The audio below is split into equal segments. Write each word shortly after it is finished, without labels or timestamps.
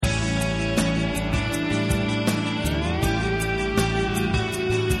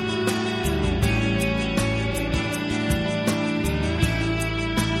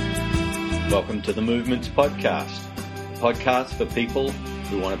Welcome to the Movements Podcast, a podcast for people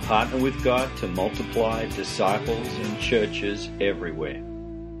who want to partner with God to multiply disciples and churches everywhere.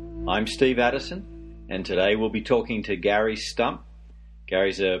 I'm Steve Addison, and today we'll be talking to Gary Stump.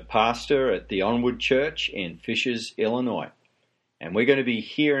 Gary's a pastor at the Onward Church in Fishers, Illinois, and we're going to be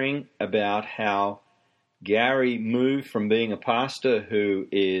hearing about how Gary moved from being a pastor who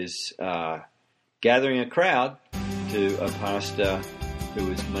is gathering a crowd to a pastor who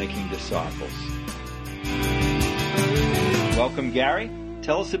is making disciples. Welcome, Gary.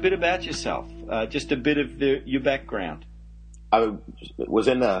 Tell us a bit about yourself, just a bit of your background. I was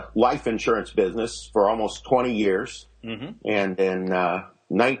in the life insurance business for almost 20 years. Mm-hmm. And in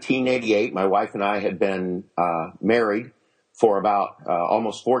 1988, my wife and I had been married for about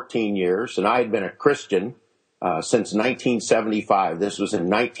almost 14 years. And I had been a Christian since 1975. This was in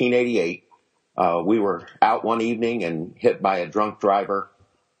 1988. We were out one evening and hit by a drunk driver,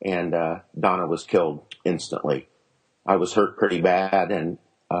 and Donna was killed instantly. I was hurt pretty bad, and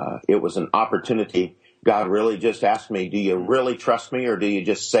it was an opportunity. God really just asked me, do you really trust me, or do you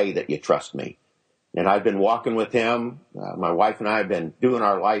just say that you trust me? And I've been walking with him. My wife and I have been doing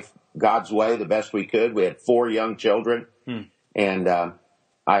our life God's way the best we could. We had 4 young children, and I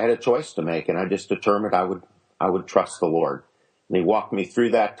had a choice to make, and I just determined I would trust the Lord. And he walked me through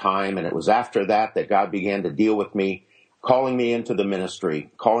that time, and it was after that that God began to deal with me, calling me into the ministry,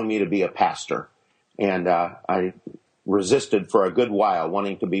 calling me to be a pastor. And I resisted for a good while,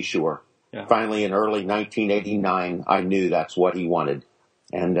 wanting to be sure. Yeah. Finally, in early 1989, I knew that's what he wanted.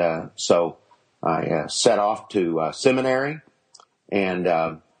 And so I set off to seminary and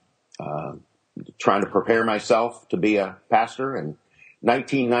trying to prepare myself to be a pastor. In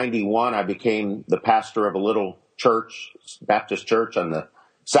 1991, I became the pastor of a little church, Baptist church on the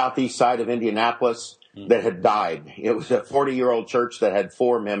southeast side of Indianapolis that had died. It was a 40-year-old church that had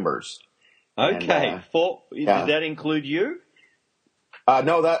 4 members. Okay. And, 4. Did that include you?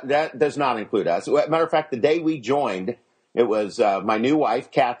 No, that does not include us. Matter of fact, the day we joined, it was my new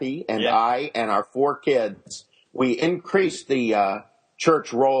wife, Kathy, and I and our 4 kids. We increased the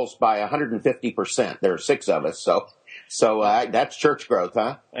church rolls by 150%. There are 6 of us, so that's church growth,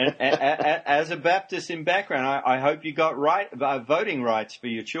 huh? And as a Baptist in background, I hope you got voting rights for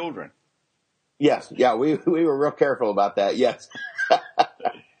your children. Yes, yeah, we were real careful about that. Yes,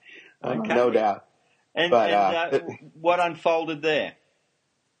 okay. No doubt. And what unfolded there?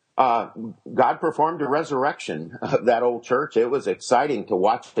 God performed a resurrection of that old church. It was exciting to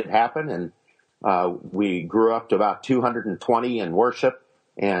watch it happen, and we grew up to about 220 in worship,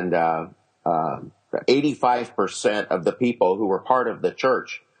 and 85% of the people who were part of the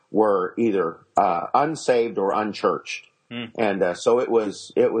church were either unsaved or unchurched. And so it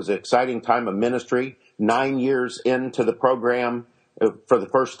was an exciting time of ministry. 9 years into the program, for the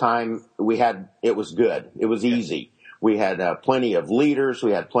first time, it was good. It was easy. We had plenty of leaders.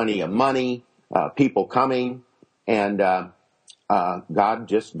 We had plenty of money, people coming. And God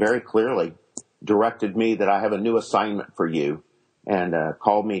just very clearly directed me that I have a new assignment for you, and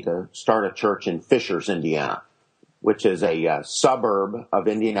called me to start a church in Fishers, Indiana, which is a suburb of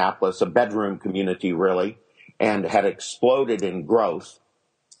Indianapolis, a bedroom community, really, and had exploded in growth.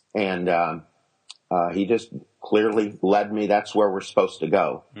 And he just clearly led me. That's where we're supposed to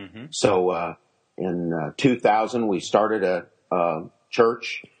go. Mm-hmm. So in 2000, we started a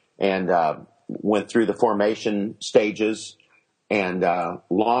church and went through the formation stages and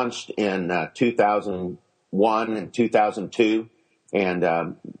launched in 2001 and 2002.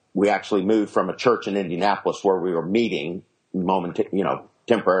 And we actually moved from a church in Indianapolis where we were meeting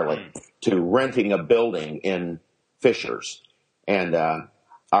temporarily to renting a building in Fishers. And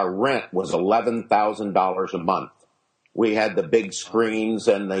our rent was $11,000 a month. We had the big screens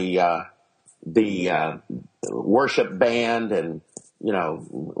and the worship band and,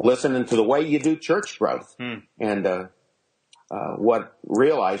 listening to the way you do church growth. And what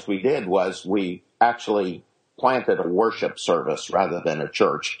realized we did was we actually planted a worship service rather than a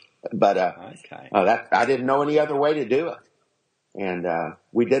church. But I didn't know any other way to do it. And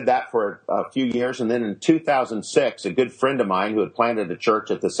we did that for a few years. And then in 2006, a good friend of mine who had planted a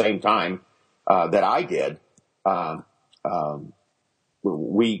church at the same time that I did,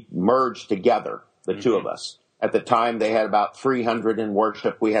 we merged together, the two of us. At the time, they had about 300 in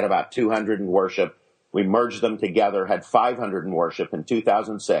worship. We had about 200 in worship. We merged them together, had 500 in worship in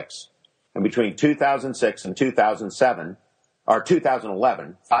 2006. And between 2006 and 2007, or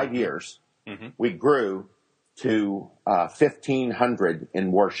 2011, 5 years, we grew to 1,500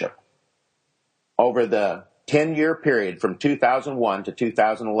 in worship. Over the 10-year period from 2001 to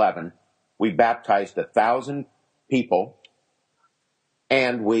 2011, we baptized 1,000 people,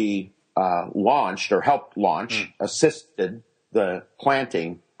 and we launched or helped launch, assisted the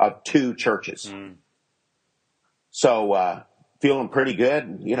planting of 2 churches. So feeling pretty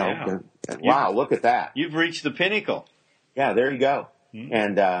good, Wow, look at that. You've reached the pinnacle. Yeah, there you go.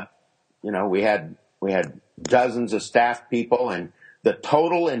 And, we had dozens of staff people, and the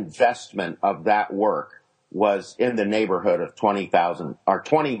total investment of that work was in the neighborhood of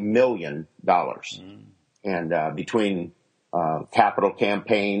 $20 million. And between capital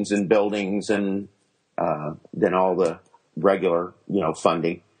campaigns and buildings and then all the regular,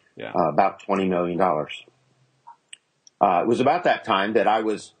 funding, about $20 million. It was about that time that I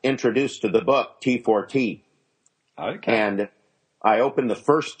was introduced to the book T4T. Okay. And I opened the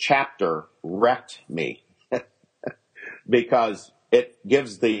first chapter, wrecked me, because it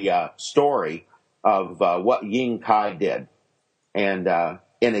gives the story of what Ying Kai did. And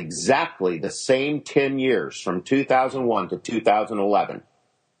in exactly the same 10 years, from 2001 to 2011,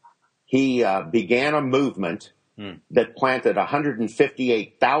 he began a movement that planted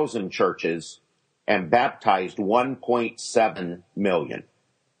 158,000 churches and baptized 1.7 million.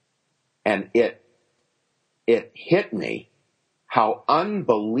 And it hit me how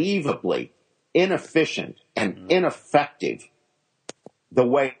unbelievably inefficient and ineffective the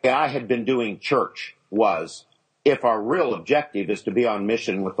way I had been doing church was, if our real objective is to be on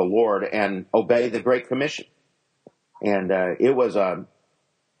mission with the Lord and obey the Great Commission. And it was a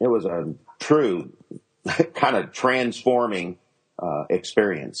true kind of transforming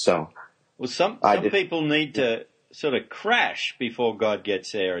experience. So, well, some people need to sort of crash before God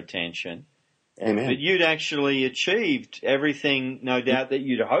gets their attention. Amen. But you'd actually achieved everything, no doubt, that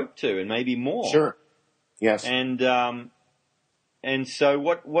you'd hoped to, and maybe more. Sure. Yes. And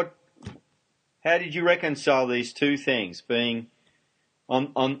so how did you reconcile these two things, being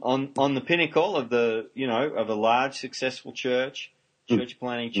on the pinnacle of of a large successful church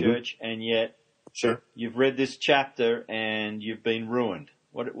planting church, and yet you've read this chapter and you've been ruined?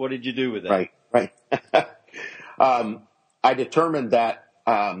 What did you do with that? Right. I determined that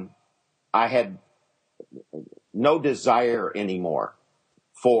I had no desire anymore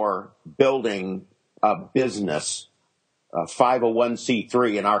for building a business, a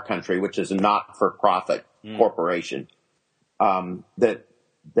 501c3 in our country, which is a not-for-profit corporation, that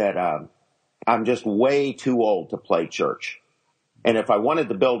I'm just way too old to play church. And if I wanted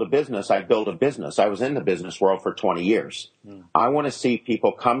to build a business, I'd build a business. I was in the business world for 20 years. I want to see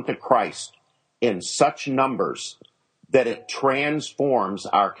people come to Christ in such numbers that it transforms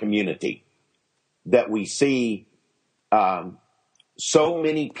our community, that we see so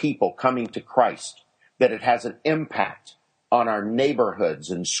many people coming to Christ that it has an impact on our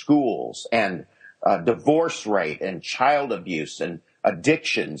neighborhoods and schools and divorce rate and child abuse and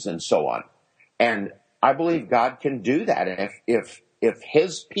addictions and so on. And I believe God can do that. And if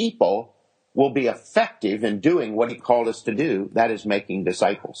his people will be effective in doing what he called us to do, that is making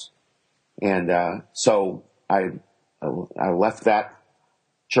disciples. And so I left that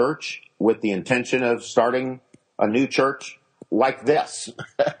church with the intention of starting a new church like this,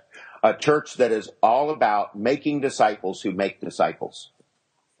 a church that is all about making disciples who make disciples.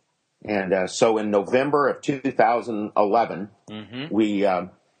 And so in November of 2011, we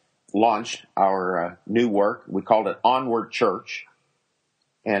launched our new work. We called it Onward Church,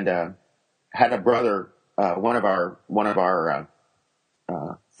 and had a brother, one of our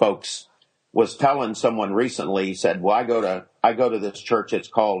folks, was telling someone recently. He said, "Well, I go to this church. It's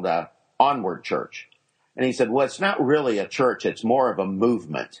called Onward Church," and he said, "Well, it's not really a church. It's more of a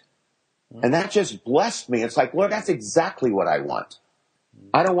movement." And that just blessed me. It's like, Lord, that's exactly what I want.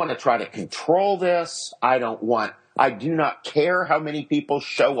 I don't want to try to control this. I do not care how many people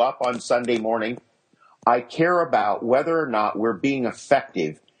show up on Sunday morning. I care about whether or not we're being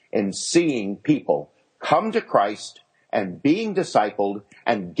effective in seeing people come to Christ and being discipled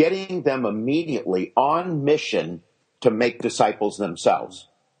and getting them immediately on mission to make disciples themselves.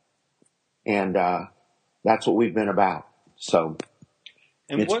 And that's what we've been about. So,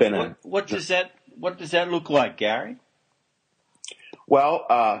 and what does that look like, Gary? Well,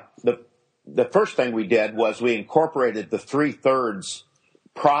 the first thing we did was we incorporated the 3/3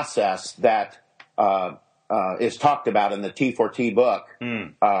 process that is talked about in the T4T book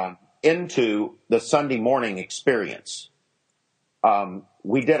into the Sunday morning experience.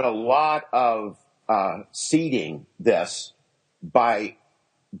 We did a lot of seeding this by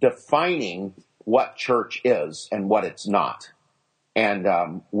defining what church is and what it's not.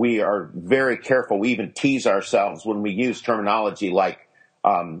 And we are very careful. We even tease ourselves when we use terminology like,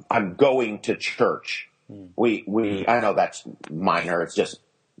 I'm going to church. I know that's minor. It's just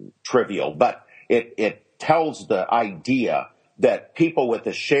trivial, but it tells the idea that people with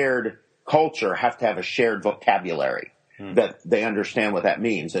a shared culture have to have a shared vocabulary, that they understand what that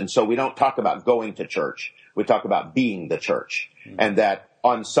means. And so we don't talk about going to church. We talk about being the church. And that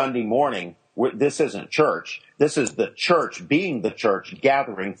on Sunday morning, this isn't church. This is the church being the church,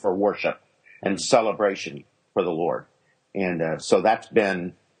 gathering for worship and celebration for the Lord. And so that's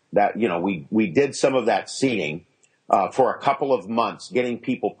been that, we did some of that seeding for a couple of months, getting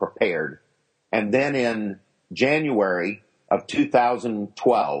people prepared. And then in January of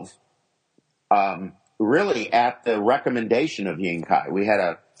 2012, really at the recommendation of Ying Kai, we had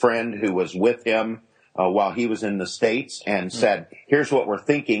a friend who was with him while he was in the States and said, here's what we're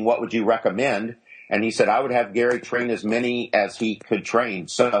thinking. What would you recommend? And he said, I would have Gary train as many as he could train.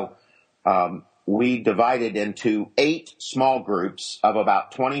 So we divided into 8 small groups of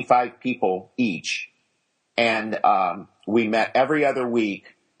about 25 people each. And we met every other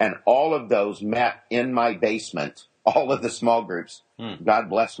week, and all of those met in my basement, all of the small groups. God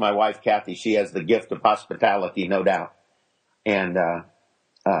bless my wife, Kathy. She has the gift of hospitality, no doubt. And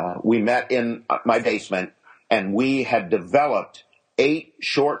we met in my basement, and we had developed 8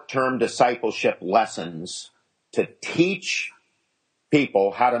 short-term discipleship lessons to teach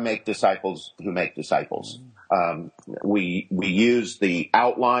people how to make disciples who make disciples. We used the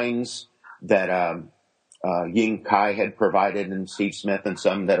outlines that Ying Kai had provided, and Steve Smith, and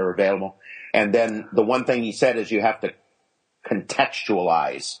some that are available. And then the one thing he said is you have to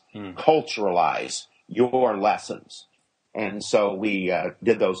contextualize, culturalize your lessons. And so we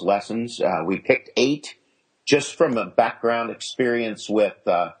did those lessons. We picked 8 just from a background experience with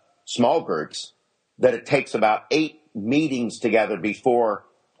small groups, that it takes about 8 meetings together before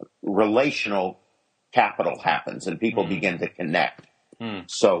relational capital happens and people begin to connect.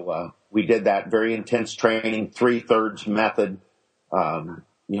 So we did that very intense training, 3/3 method,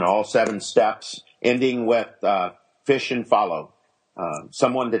 all 7 steps, ending with fish and follow,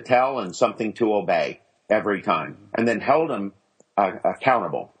 someone to tell and something to obey every time, and then held them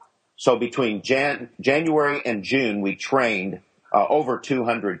accountable. So between January and June, we trained over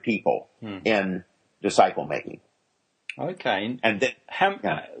 200 people in disciple making. Okay. And then,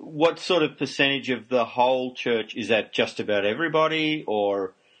 what sort of percentage of the whole church, is that just about everybody,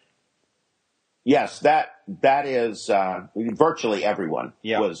 or? Yes, that is virtually everyone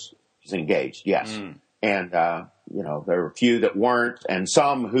was engaged. Yes, and there were a few that weren't, and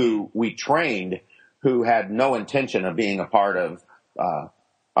some who we trained who had no intention of being a part of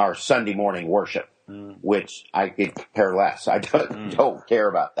our Sunday morning worship, which I could care less. I don't care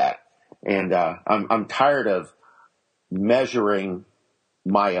about that, and I'm tired of measuring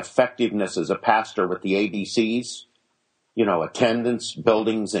my effectiveness as a pastor with the ABCs, attendance,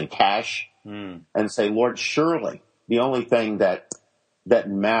 buildings, and cash, and say, Lord, surely the only thing that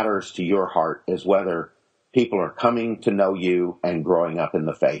matters to your heart is whether people are coming to know you and growing up in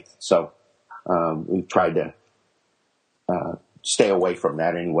the faith. So we've tried to stay away from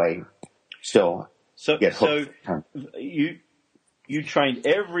that anyway. Still get hooked. So you trained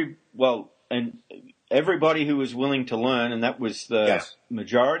everybody who was willing to learn, and that was the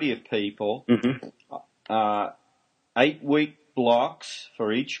majority of people. 8-week blocks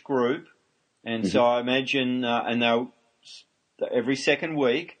for each group, and so I imagine, and they're every second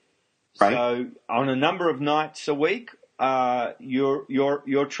week. Right. So on a number of nights a week,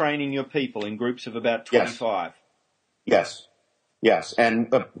 you're training your people in groups of about 25. Yes.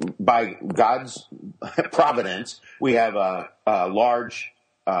 And by God's providence, we have a large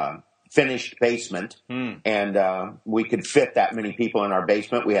finished basement, and we could fit that many people in our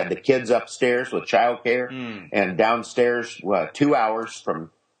basement. We had the kids upstairs with childcare, and downstairs 2 hours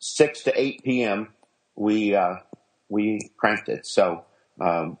from 6 to 8 p.m. We cranked it. So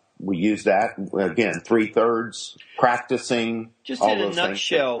we use that again, 3/3 practicing. Just in a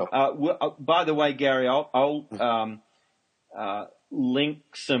nutshell. By the way, Gary, I'll link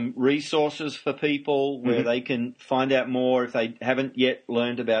some resources for people where they can find out more if they haven't yet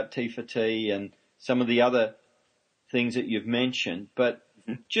learned about T4T and some of the other things that you've mentioned. But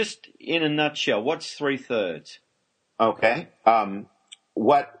just in a nutshell, what's 3/3? Okay.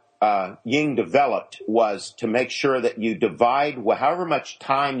 What Ying developed was to make sure that you divide however much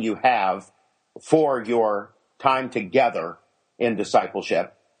time you have for your time together in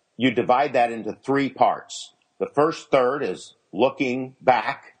discipleship. You divide that into 3 parts. The first third is looking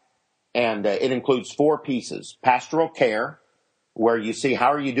back, and it includes 4 pieces. Pastoral care, where you see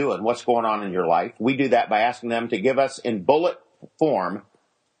how are you doing, what's going on in your life. We do that by asking them to give us in bullet form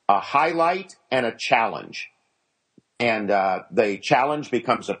a highlight and a challenge. And the challenge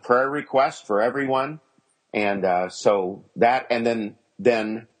becomes a prayer request for everyone. And so that, and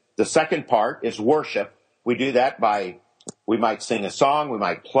then the second part is worship. We do that We might sing a song. We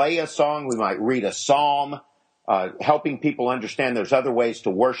might play a song. We might read a psalm, helping people understand there's other ways to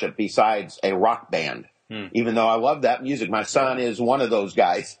worship besides a rock band. Even though I love that music, my son is one of those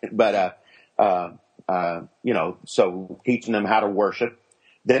guys. But, so teaching them how to worship.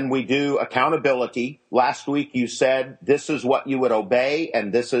 Then we do accountability. Last week you said this is what you would obey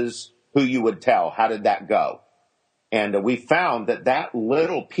and this is who you would tell. How did that go? And we found that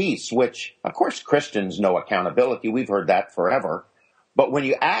little piece, which, of course, Christians know accountability. We've heard that forever. But when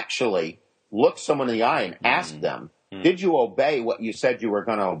you actually look someone in the eye and ask them, did you obey what you said you were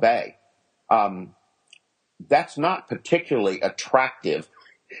going to obey? That's not particularly attractive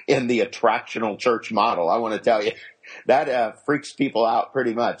in the attractional church model. I want to tell you, that freaks people out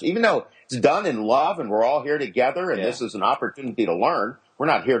pretty much. Even though it's done in love and we're all here together and this is an opportunity to learn. We're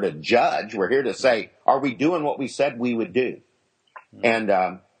not here to judge. We're here to say, are we doing what we said we would do? And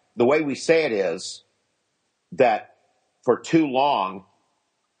the way we say it is that for too long,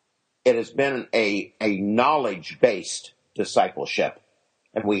 it has been a knowledge-based discipleship.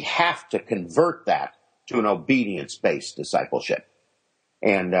 And we have to convert that to an obedience-based discipleship.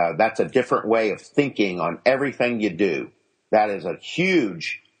 And that's a different way of thinking on everything you do. That is a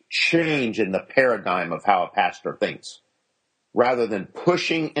huge change in the paradigm of how a pastor thinks. Rather than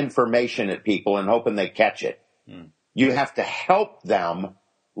pushing information at people and hoping they catch it, you have to help them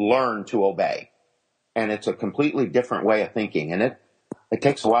learn to obey. And it's a completely different way of thinking. And it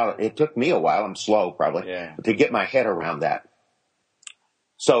takes a while. It took me a while. I'm slow probably to get my head around that.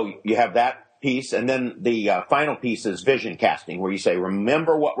 So you have that piece. And then the final piece is vision casting, where you say,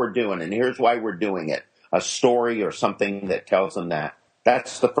 remember what we're doing and here's why we're doing it. A story or something that tells them that.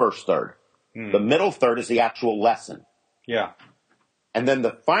 That's the first third. The middle third is the actual lesson. Yeah. And then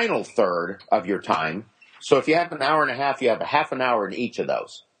the final third of your time, so if you have an hour and a half, you have a half an hour in each of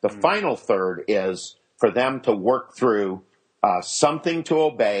those. The final third is for them to work through something to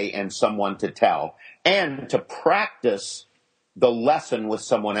obey and someone to tell, and to practice the lesson with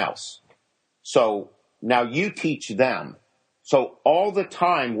someone else. So now you teach them. So all the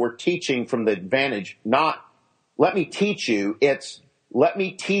time we're teaching from the advantage, not let me teach you, it's let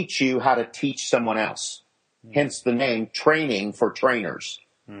me teach you how to teach someone else. Hence the name Training for Trainers.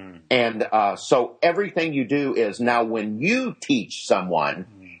 And so everything you do is now when you teach someone,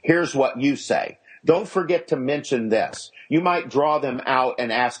 here's what you say. Don't forget to mention this. You might draw them out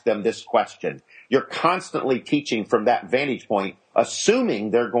and ask them this question. You're constantly teaching from that vantage point,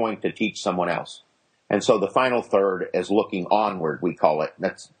 assuming they're going to teach someone else. And so the final third is looking onward, we call it.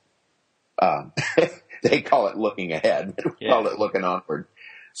 That's they call it looking ahead. We call it looking onward.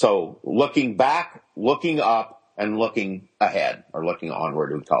 So looking back, looking up, and looking ahead, or looking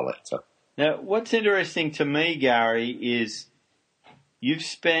onward, we call it. So now, what's interesting to me, Gary, is you've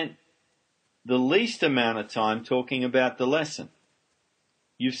spent the least amount of time talking about the lesson.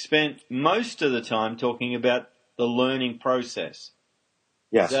 You've spent most of the time talking about the learning process.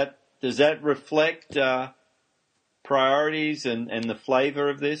 Yes. Does that reflect priorities and the flavor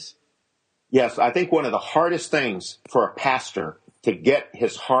of this? Yes, I think one of the hardest things for a pastor to get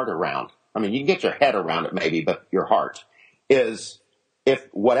his heart around, I mean, you can get your head around it maybe, but your heart, is if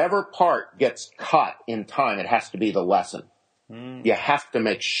whatever part gets cut in time, it has to be the lesson. You have to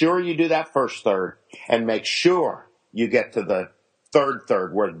make sure you do that first third and make sure you get to the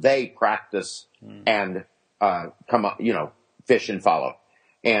third where they practice and come up, fish and follow.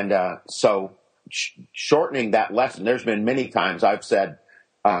 And so shortening that lesson, there's been many times I've said,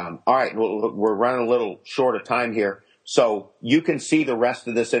 all right, we're running a little short of time here. So you can see the rest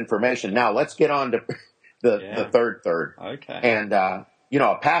of this information. Now let's get on to the third. Okay. And, a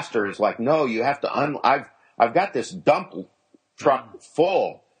pastor is like, no, you have to, I've got this dump truck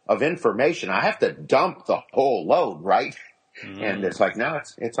full of information. I have to dump the whole load, right? And it's like, no,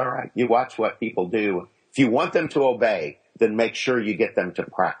 it's all right. You watch what people do. If you want them to obey, then make sure you get them to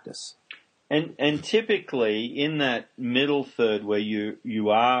practice. And typically in that middle third where you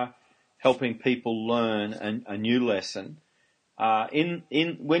are helping people learn a new lesson,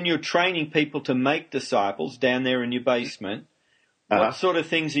 when you're training people to make disciples down there in your basement, what sort of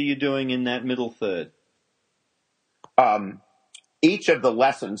things are you doing in that middle third? Each of the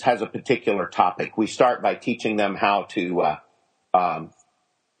lessons has a particular topic. We start by teaching them how to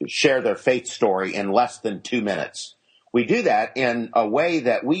share their faith story in less than 2 minutes. We do that in a way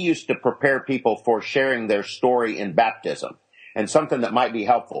that we used to prepare people for sharing their story in baptism, and something that might be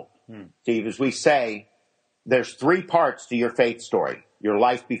helpful. Steve, as we say, there's 3 parts to your faith story. Your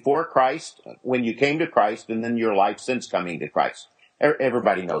life before Christ, when you came to Christ, and then your life since coming to Christ.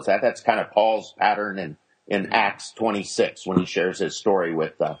 Everybody knows that. That's kind of Paul's pattern in Acts 26 when he shares his story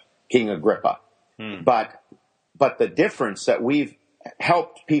with King Agrippa. But But the difference that we've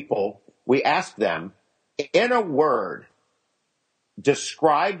helped people, we ask them, in a word,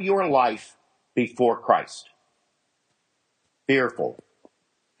 describe your life before Christ. Fearful,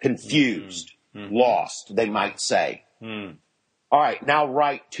 confused, lost, they might say. All right, now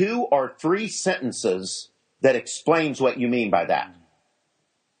write 2 or 3 sentences that explains what you mean by that.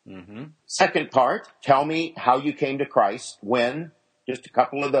 Second part, tell me how you came to Christ, when, just a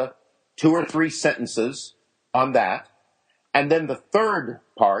couple of the 2 or 3 sentences on that. And then the third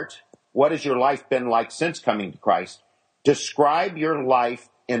part, what has your life been like since coming to Christ? Describe your life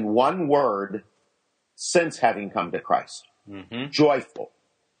in one word since having come to Christ. Joyful.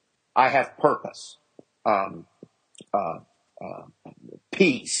 I have purpose.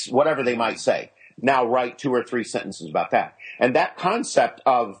 Peace, whatever they might say. Now write 2 or 3 sentences about that. And that concept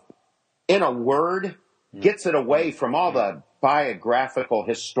of in a word gets it away from all the biographical,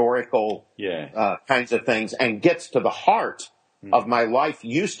 historical kinds of things and gets to the heart of my life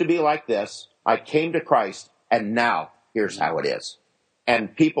used to be like this. I came to Christ and now here's how it is.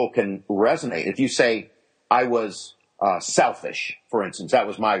 And people can resonate. If you say, I was selfish, for instance, that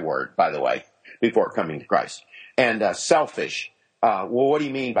was my word, by the way, before coming to Christ. And selfish. Well, what do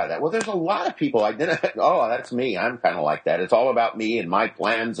you mean by that? Well, there's a lot of people oh, that's me. I'm kind of like that. It's all about me and my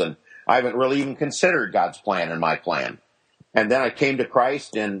plans, and I haven't really even considered God's plan and my plan. And then I came to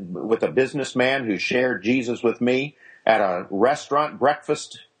Christ and with a businessman who shared Jesus with me at a restaurant,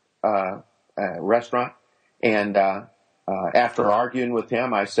 breakfast restaurant. And after arguing with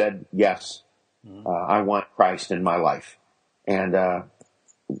him, I said, yes, I want Christ in my life. And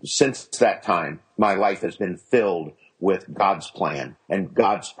since that time, my life has been filled with God's plan and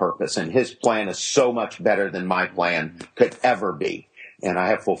God's purpose. And his plan is so much better than my plan could ever be. And I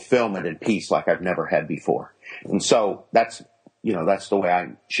have fulfillment and peace like I've never had before. And so that's the way I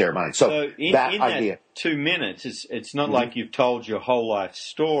share mine. So in that idea. That 2 minutes, it's not like you've told your whole life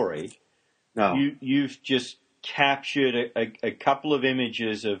story. No. You've just captured a couple of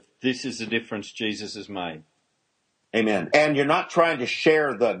images of this is the difference Jesus has made. Amen. And you're not trying to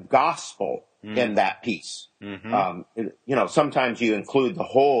share the gospel in that piece. Sometimes you include the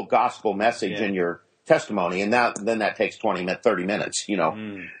whole gospel message in your testimony, and then that takes 30 minutes.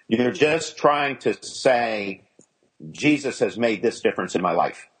 You're just trying to say, Jesus has made this difference in my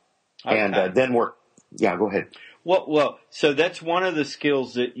life. Okay. And then go ahead. Well, so that's one of the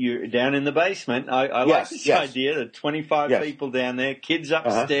skills that you're down in the basement. I like this idea, the 25 people down there, kids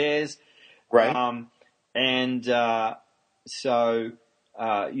upstairs. Right. So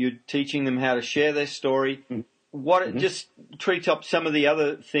you're teaching them how to share their story. Just treetop some of the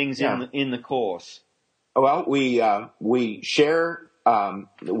other things in the course. Well, we share.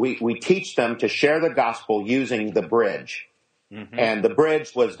 We teach them to share the gospel using the bridge. And the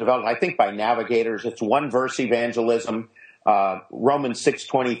bridge was developed, I think, by Navigators. It's one verse evangelism, Romans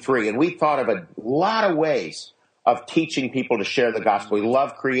 6:23. And we thought of a lot of ways of teaching people to share the gospel. We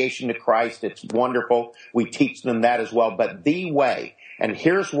love creation to Christ. It's wonderful. We teach them that as well. But the way, and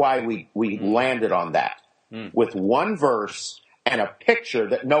here's why we landed on that, with one verse and a picture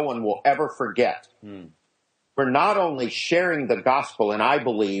that no one will ever forget. We're not only sharing the gospel in, I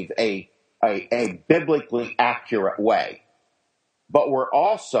believe, a biblically accurate way, but we're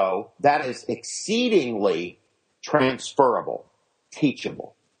also, that is exceedingly transferable,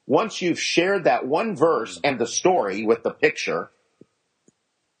 teachable. Once you've shared that one verse and the story with the picture,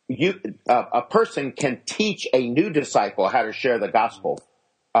 a person can teach a new disciple how to share the gospel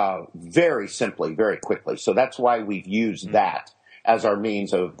very simply, very quickly. So that's why we've used that as our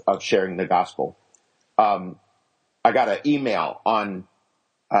means of sharing the gospel. I got an email on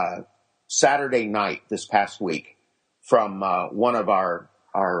Saturday night this past week from one of our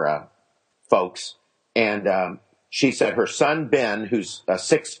folks, and she said her son Ben, who's a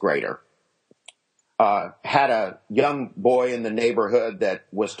 6th grader, had a young boy in the neighborhood that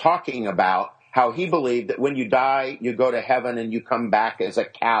was talking about how he believed that when you die, you go to heaven and you come back as a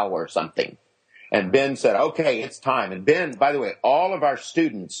cow or something. And Ben said, okay, it's time. And Ben, by the way, all of our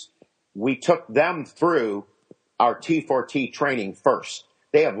students, we took them through our T4T training first.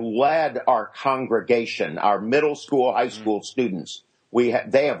 They have led our congregation, our middle school, high school students.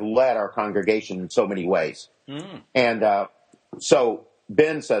 They have led our congregation in so many ways. And so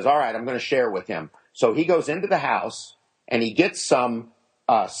Ben says, all right, I'm going to share with him. So he goes into the house and he gets some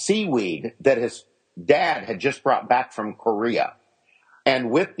seaweed that his dad had just brought back from Korea.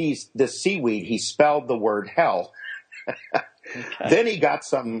 And with the seaweed, he spelled the word hell. Okay. Then he got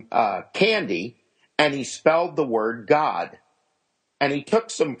some candy and he spelled the word God. And he took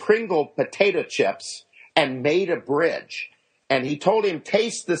some Pringle potato chips and made a bridge. And he told him,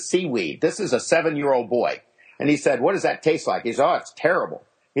 taste the seaweed. This is a 7-year-old boy. And he said, what does that taste like? He said, oh, it's terrible.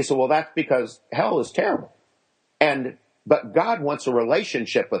 He said, well, that's because hell is terrible. But God wants a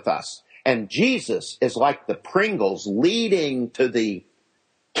relationship with us. And Jesus is like the Pringles leading to the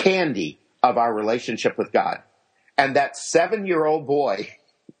candy of our relationship with God. And that 7-year-old boy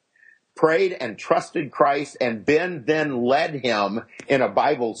prayed and trusted Christ, and Ben then led him in a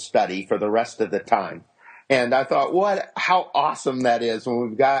Bible study for the rest of the time. And I thought, how awesome that is when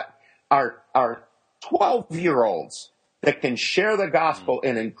we've got our 12-year-olds that can share the gospel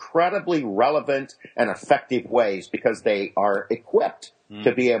in incredibly relevant and effective ways because they are equipped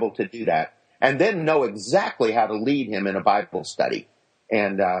to be able to do that, and then know exactly how to lead him in a Bible study.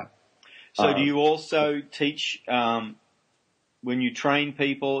 And so do you also teach, when you train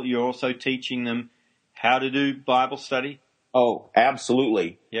people, you're also teaching them how to do Bible study? Oh,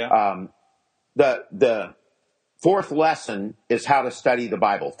 absolutely. Yeah. The fourth lesson is how to study the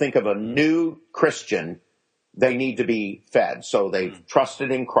Bible. Think of a new Christian. They need to be fed. So they've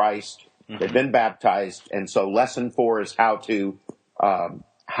trusted in Christ. They've been baptized. And so lesson 4 is how to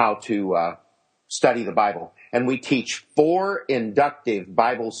study the Bible. And we teach 4 inductive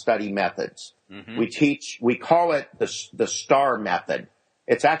Bible study methods. We call it the STAR method.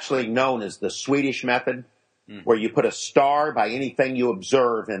 It's actually known as the Swedish method, where you put a star by anything you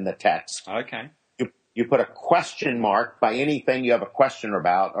observe in the text. Okay. You put a question mark by anything you have a question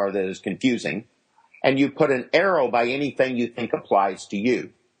about or that is confusing. And you put an arrow by anything you think applies to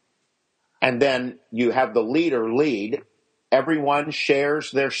you. And then you have the leader lead. Everyone shares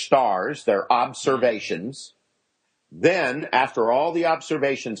their stars, their observations. Then, after all the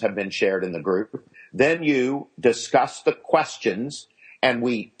observations have been shared in the group, then you discuss the questions, and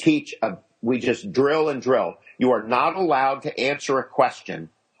we just drill and drill. You are not allowed to answer a question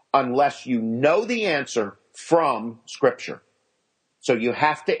unless you know the answer from Scripture. So you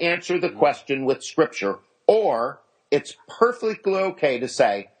have to answer the question with Scripture, or it's perfectly okay to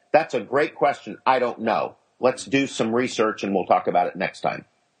say, that's a great question, I don't know. Let's do some research and we'll talk about it next time.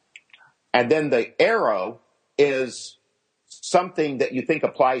 And then the arrow is something that you think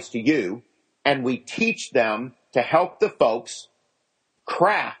applies to you, and we teach them to help the folks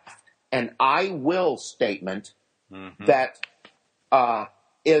craft an I will statement that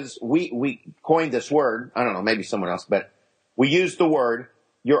we coined this word, I don't know, maybe someone else, but we use the word,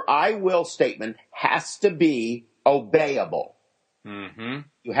 your I will statement has to be obeyable.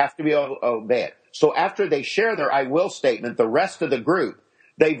 You have to be able to obey it. So after they share their I will statement, the rest of the group,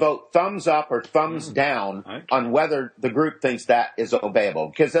 they vote thumbs up or thumbs down on whether the group thinks that is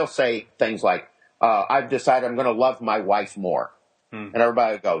obeyable. Because they'll say things like, I've decided I'm going to love my wife more. And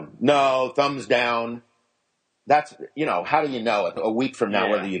everybody will go, no, thumbs down. That's, how do you know it a week from now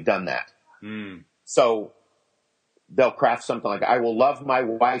whether you've done that? So they'll craft something like, I will love my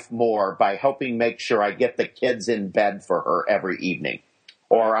wife more by helping make sure I get the kids in bed for her every evening.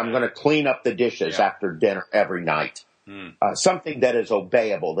 Or I'm going to clean up the dishes after dinner every night. Something that is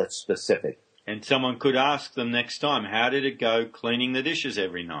obeyable, that's specific. And someone could ask them next time, how did it go cleaning the dishes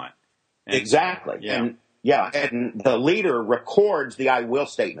every night? And, exactly. And the leader records the I will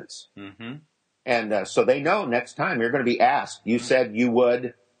statements. And so they know next time you're going to be asked, you said you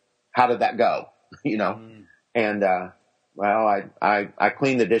would, how did that go? And, well, I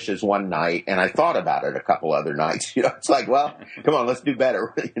cleaned the dishes one night and I thought about it a couple other nights. It's like, well, come on, let's do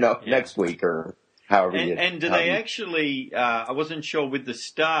better, next week or however you. And do they actually, I wasn't sure with the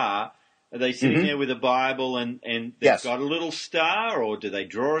star, are they sitting there with a Bible and they've got a little star, or do they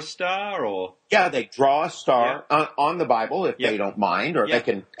draw a star, or? Yeah, they draw a star on the Bible if they don't mind, or they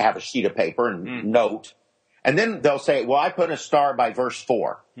can have a sheet of paper and note. And then they'll say, well, I put a star by verse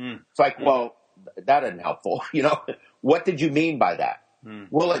 4. It's like, well, that isn't helpful. What did you mean by that?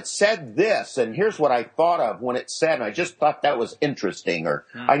 Well, it said this, and here's what I thought of when it said, and I just thought that was interesting, or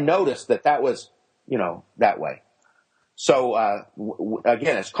I noticed that was, that way. So,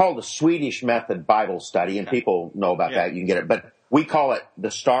 again, it's called the Swedish Method Bible Study, and people know about that. You can get it. But we call it the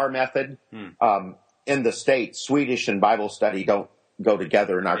STAR Method. In the States, Swedish and Bible study don't go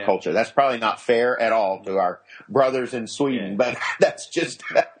together in our culture. That's probably not fair at all to our brothers in Sweden, but that's just,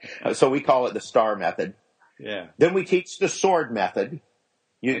 so we call it the STAR Method. Then we teach the sword method.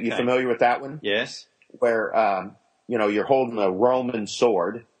 You familiar with that one? Yes. Where, you're holding a Roman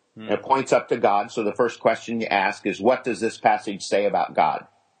sword. And it points up to God. So the first question you ask is, what does this passage say about God?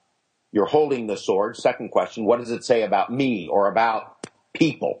 You're holding the sword. Second question, what does it say about me or about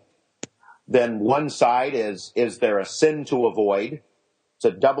people? Then one side is there a sin to avoid? It's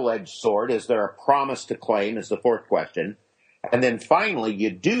a double-edged sword. Is there a promise to claim is the fourth question. And then finally,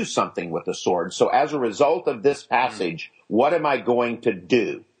 you do something with the sword. So as a result of this passage, what am I going to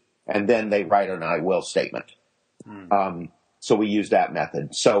do? And then they write an I will statement. So we use that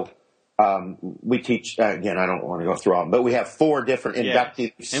method. So we teach, again, I don't want to go through all of them, but we have 4 different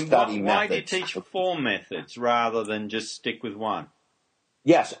inductive study methods. Why do you teach 4 methods rather than just stick with one?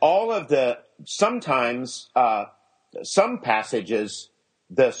 Yes, sometimes some passages,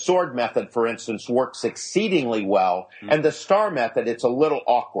 the sword method, for instance, works exceedingly well, and the star method, it's a little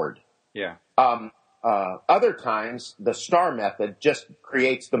awkward. Yeah. Other times, the star method just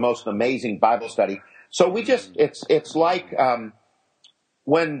creates the most amazing Bible study. So we just, it's like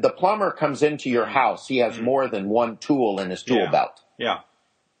when the plumber comes into your house, he has more than one tool in his tool belt. Yeah.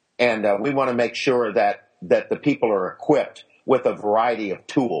 And we want to make sure that the people are equipped with a variety of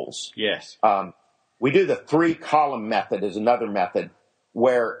tools. Yes. We do the 3-column method is another method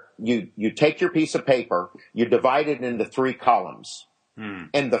where you take your piece of paper, you divide it into 3 columns.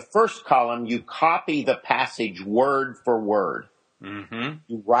 In the first column, you copy the passage word for word. Mm-hmm.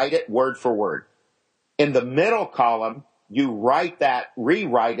 You write it word for word. In the middle column, you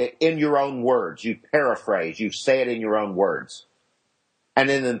rewrite it in your own words. You paraphrase, you say it in your own words. And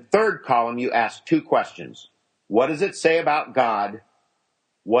in the third column, you ask 2 questions. What does it say about God?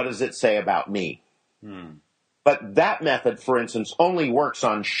 What does it say about me? But that method, for instance, only works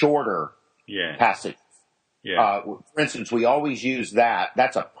on shorter passages. Yeah. For instance, we always use that.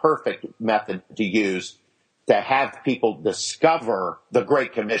 That's a perfect method to use to have people discover the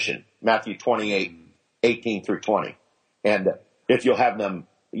Great Commission, Matthew 28, 18 through 20. And if you'll have them,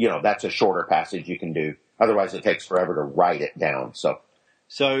 that's a shorter passage you can do. Otherwise, it takes forever to write it down.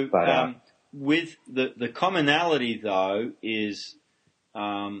 With the commonality, though, is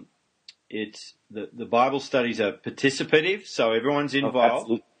it's the Bible studies are participative, so everyone's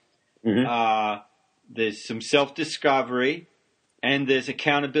involved. Mm-hmm. There's some self-discovery, and there's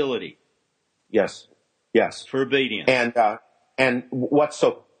accountability. Yes. For obedience. And what's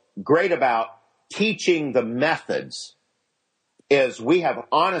so great about teaching the methods is we have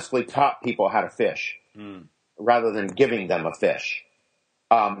honestly taught people how to fish rather than giving them a fish.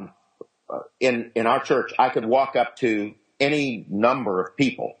 In our church, I could walk up to any number of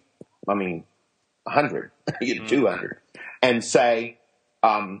people, 100, 200, and say,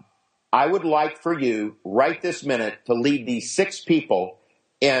 I would like for you right this minute to lead these 6 people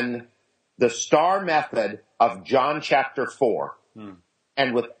in the star method of John chapter 4.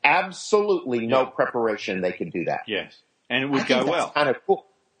 And with absolutely no preparation, they could do that. Yes. And it would go well. Kind of cool.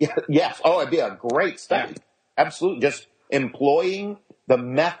 Yes. Oh, it'd be a great study. Yeah. Absolutely. Just employing the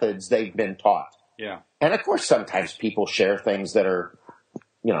methods they've been taught. Yeah. And of course, sometimes people share things that are,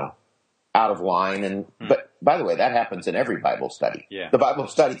 out of line. But by the way, that happens in every Bible study. Yeah. The Bible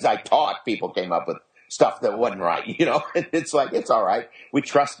studies I taught, people came up with stuff that wasn't right. It's like, it's all right. We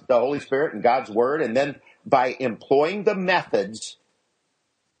trust the Holy Spirit and God's word. And then by employing the methods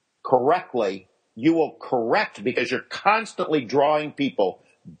correctly, you will correct because you're constantly drawing people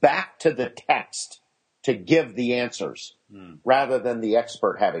back to the text to give the answers rather than the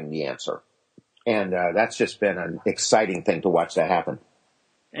expert having the answer. And that's just been an exciting thing to watch that happen.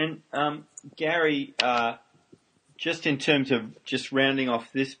 And Gary, just in terms of just rounding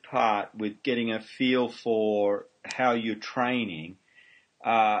off this part with getting a feel for how you're training,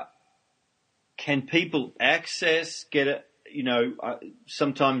 can people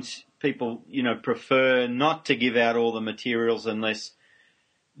sometimes people, prefer not to give out all the materials unless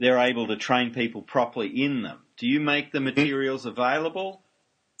they're able to train people properly in them. Do you make the materials available?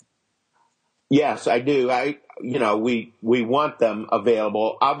 Yes, I do. We want them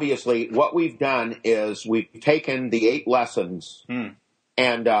available. Obviously, what we've done is we've taken the 8 lessons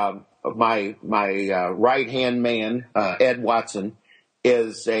and my right-hand man, Ed Watson,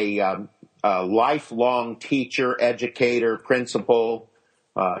 is a lifelong teacher, educator, principal.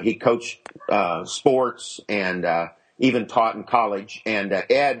 He coached sports and even taught in college. And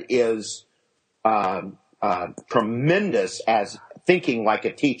Ed is tremendous as thinking like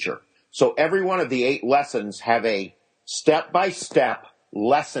a teacher. So every one of the 8 lessons have a step-by-step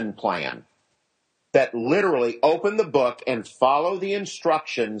lesson plan that literally open the book and follow the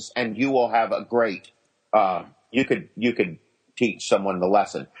instructions, and you will have a great. You could teach someone the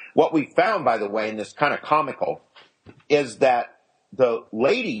lesson. What we found, by the way, and this kind of comical, is that the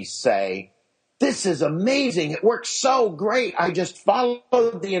ladies say, "This is amazing! It works so great! I just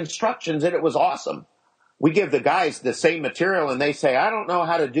followed the instructions, and it was awesome." We give the guys the same material, and they say, "I don't know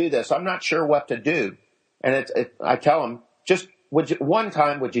how to do this. I'm not sure what to do." And I tell them, would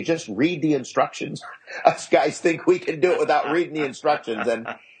you just read the instructions? Us guys think we can do it without reading the instructions, and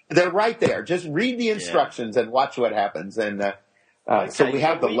they're right there. Just read the instructions and watch what happens. And so we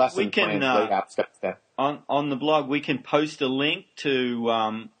have the lesson plan laid out step by step. On the blog, we can post a link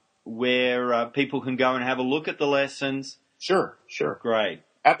to where people can go and have a look at the lessons? Sure. Great.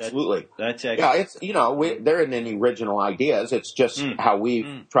 Absolutely. That's excellent. Yeah, it's, there aren't any original ideas. It's just how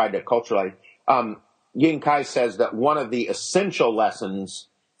we've tried to culturalize. Yin Kai says that one of the essential lessons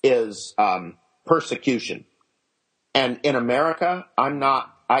is persecution. And in America,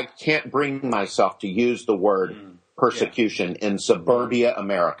 I can't bring myself to use the word persecution in suburbia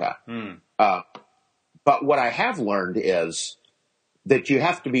America. But what I have learned is that you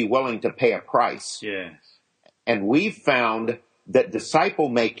have to be willing to pay a price. Yes. And we've found that disciple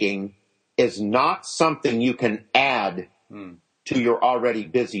making is not something you can add to your already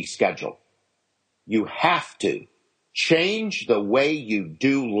busy schedule. You have to change the way you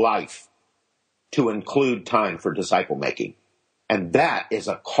do life to include time for disciple making. And that is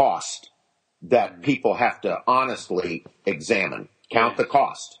a cost that people have to honestly examine, count the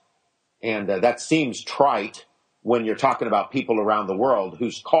cost. And that seems trite when you're talking about people around the world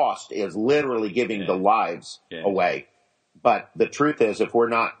whose cost is literally giving the lives away. But the truth is, if we're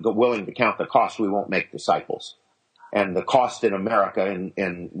not willing to count the cost, we won't make disciples. And the cost in America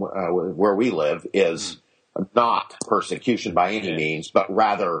and where we live is not persecution by any means, but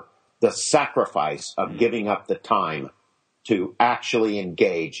rather the sacrifice of giving up the time to actually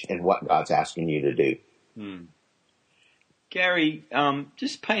engage in what God's asking you to do. Gary,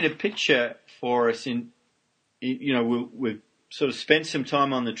 just paint a picture for us. We've sort of spent some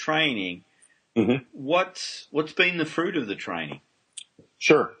time on the training. What's been the fruit of the training?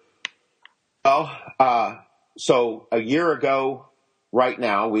 Sure. Well, so a year ago, right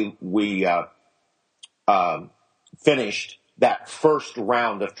now, we finished that first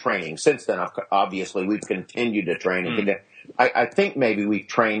round of training. Since then, obviously, we've continued to train. I think maybe we've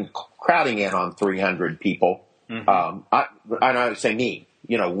trained crowding in on 300 people. I would say me,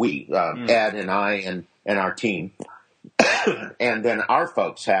 we, Ed and I and our team. And then our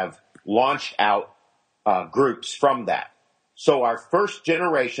folks have launched out groups from that. So our first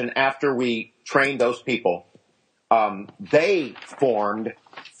generation, after we trained those people, they formed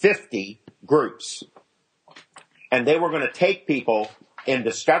 50 groups. And they were going to take people in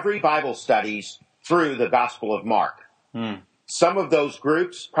Discovery Bible Studies through the Gospel of Mark. Some of those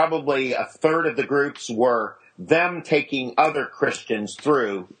groups, probably a third of the groups, were them taking other Christians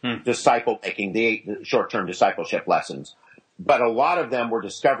through disciple making, the short-term discipleship lessons. But a lot of them were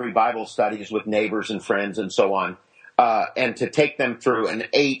Discovery Bible Studies with neighbors and friends and so on, and to take them through an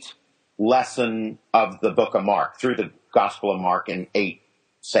 8 lesson of the book of Mark, through the Gospel of Mark in 8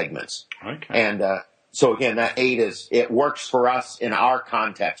 segments. Okay. And so again, that 8 it works for us in our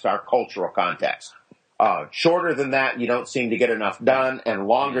context, our cultural context. Shorter than that, you don't seem to get enough done, and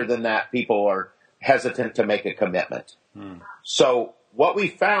longer than that, people are hesitant to make a commitment. So what we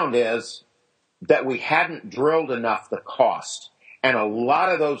found is that we hadn't drilled enough the cost. And a lot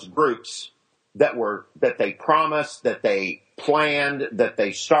of those groups that they promised, that they planned, that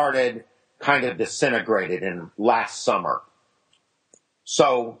they started, kind of disintegrated in last summer.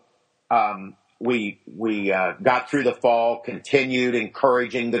 So we got through the fall, continued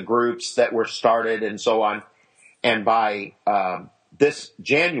encouraging the groups that were started and so on. And by this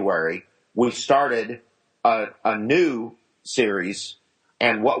January, we started a new series.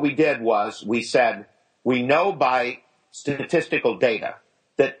 And what we did was we said, we know by statistical data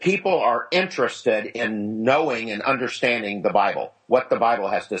that people are interested in knowing and understanding the Bible, what the Bible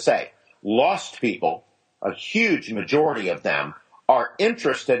has to say. Lost people, a huge majority of them, are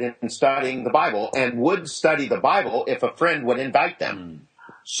interested in studying the Bible and would study the Bible if a friend would invite them.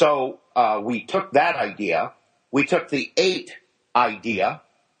 So we took that idea, we took the 8 idea,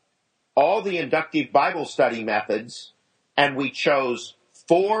 all the inductive Bible study methods, and we chose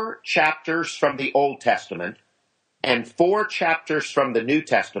 4 chapters from the Old Testament and 4 chapters from the New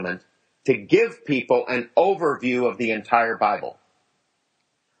Testament to give people an overview of the entire Bible.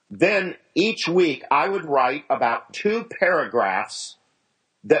 Then each week I would write about 2 paragraphs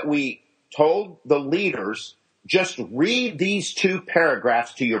that we told the leaders, just read these 2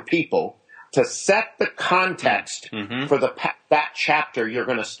 paragraphs to your people to set the context for that chapter you're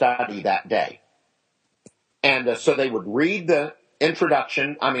going to study that day. And so they would read the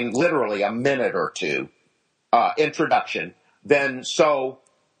introduction, literally a minute or 2, introduction. Then, so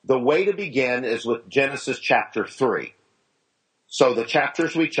the way to begin is with Genesis chapter 3. So the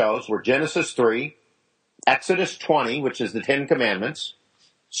chapters we chose were Genesis 3, Exodus 20, which is the 10 Commandments,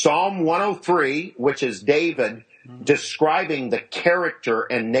 Psalm 103, which is David describing the character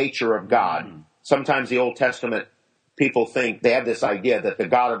and nature of God. Sometimes the Old Testament people think, they have this idea that the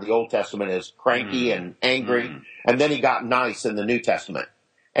God of the Old Testament is cranky and angry, and then he got nice in the New Testament.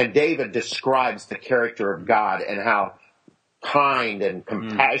 And David describes the character of God and how kind and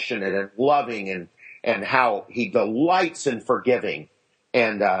compassionate and loving, and how he delights in forgiving.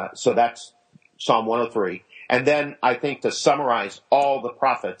 And so that's Psalm 103. And then I think to summarize all the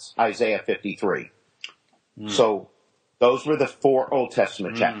prophets, Isaiah 53. So those were the 4 Old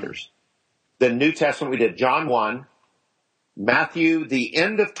Testament chapters. The New Testament, we did John 1, Matthew, the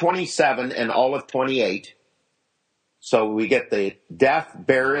end of 27 and all of 28. So we get the death,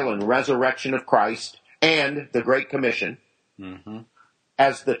 burial, and resurrection of Christ and the Great Commission.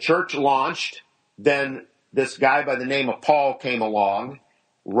 As the church launched, then this guy by the name of Paul came along,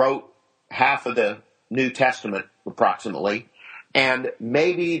 wrote half of the New Testament approximately, and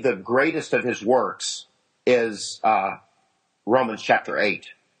maybe the greatest of his works is Romans chapter 8,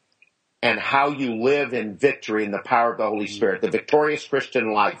 and how you live in victory in the power of the Holy Spirit. The victorious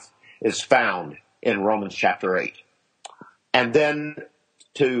Christian life is found in Romans chapter 8. And then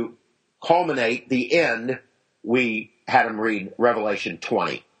to culminate the end, we had him read Revelation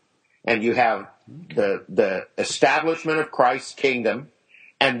 20. And you have the establishment of Christ's kingdom,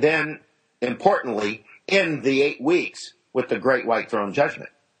 and then, importantly, in the 8 weeks with the great white throne judgment.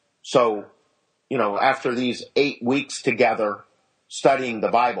 So, you know, after these 8 weeks together studying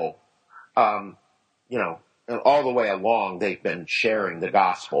the Bible, you know, all the way along they've been sharing the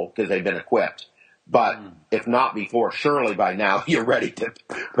gospel because they've been equipped. But if not before, surely by now you're ready to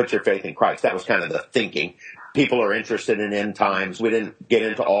put your faith in Christ. That was kind of the thinking. People are interested in end times. We didn't get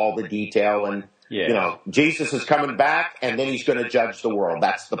into all the detail. And, you know, Jesus is coming back and then he's going to judge the world.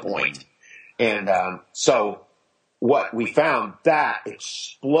 That's the point. And so what we found, that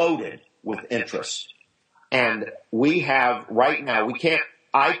exploded with interest. And we have right now,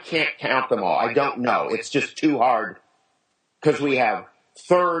 I can't count them all. I don't know. It's just too hard because we have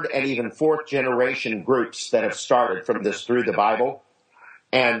 3rd and even 4th generation groups that have started from this through the Bible.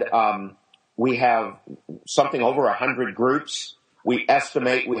 And we have something over 100 groups. We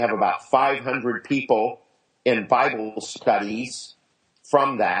estimate we have about 500 people in Bible studies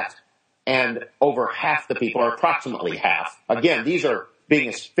from that. And over half the people, or approximately half. Again, these are being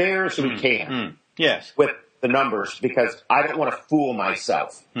as fair as we can. Yes. With the numbers, because I don't want to fool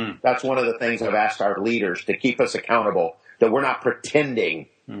myself. That's one of the things I've asked our leaders to keep us accountable, that we're not pretending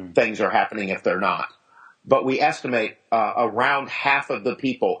things are happening if they're not. But we estimate around half of the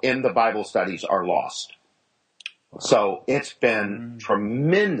people in the Bible studies are lost. So it's been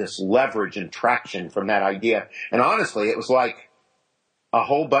tremendous leverage and traction from that idea. And honestly, it was like a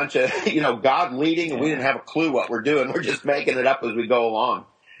whole bunch of, you know, God leading, and we didn't have a clue what we're doing. We're just making it up as we go along.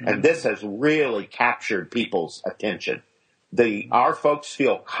 And this has really captured people's attention. Our folks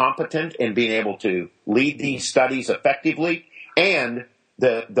feel competent in being able to lead these studies effectively, and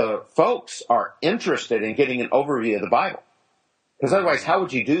the folks are interested in getting an overview of the Bible. Because otherwise, how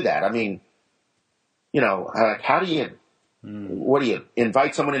would you do that? I mean, you know, how do you, what do you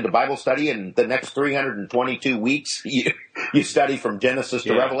invite someone into Bible study and the next 322 weeks you study from Genesis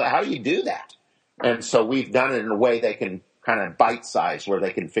to Revelation? How do you do that? And so we've done it in a way they can kind of bite-sized where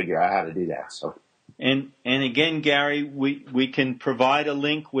they can figure out how to do that. So, and again, Gary, we can provide a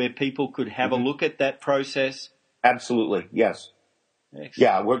link where people could have a look at that process. Absolutely, yes. Excellent.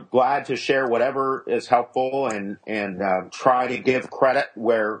 Yeah, we're glad to share whatever is helpful and try to give credit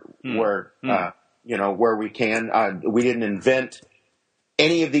where you know, where we can. We didn't invent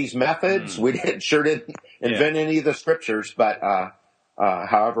any of these methods. We sure didn't invent any of the scriptures, but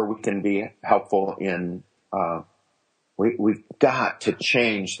however we can be helpful in. We've got to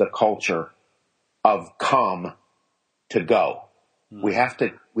change the culture of come to go. We have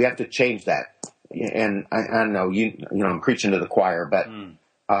to change that. And I know you know, I'm preaching to the choir, but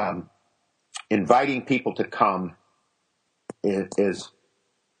inviting people to come is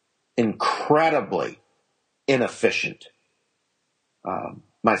incredibly inefficient.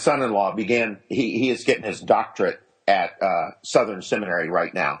 My son-in-law he is getting his doctorate at Southern Seminary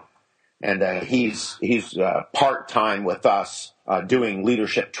right now. And he's part-time with us doing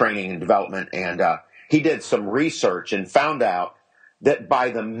leadership training and development. And he did some research and found out that by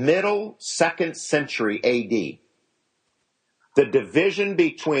the middle 2nd century AD, the division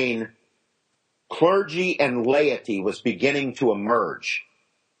between clergy and laity was beginning to emerge,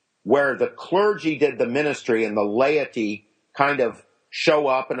 where the clergy did the ministry and the laity kind of show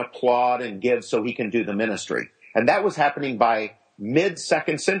up and applaud and give so he can do the ministry. And that was happening by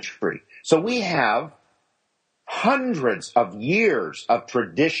mid-2nd century. So we have hundreds of years of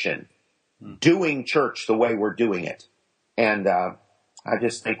tradition doing church the way we're doing it. And I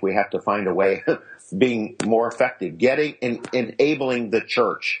just think we have to find a way of being more effective, enabling the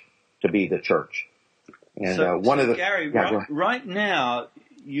church to be the church. And Gary, right now,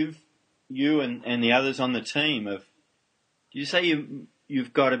 you and the others on the team you say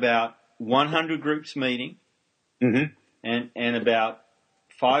you've got about 100 groups meeting, Mm-hmm. and about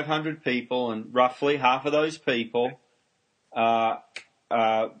 500 people, and roughly half of those people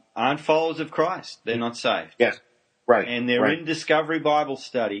aren't followers of Christ. They're not saved. Yes, right. And they're in Discovery Bible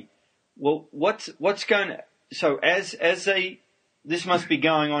Study. Well, what's going to... So as they... This must be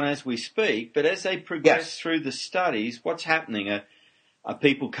going on as we speak, but as they progress through the studies, what's happening? Are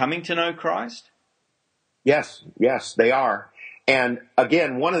people coming to know Christ? Yes, they are. And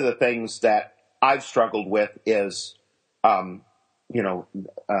again, one of the things that I've struggled with is, I don't know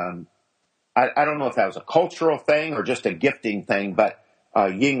if that was a cultural thing or just a gifting thing, but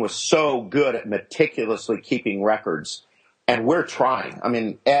Ying was so good at meticulously keeping records. And we're trying. I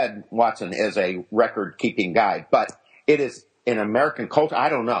mean, Ed Watson is a record-keeping guy, but it is... in American culture, I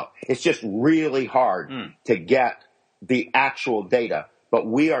don't know. It's just really hard to get the actual data. But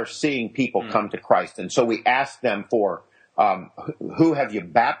we are seeing people come to Christ. And so we ask them for, who have you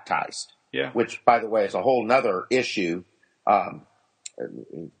baptized? Yeah. Which, by the way, is a whole nother issue.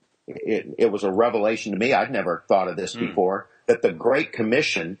 It was a revelation to me. I'd never thought of this before, that the Great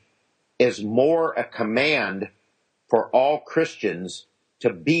Commission is more a command for all Christians to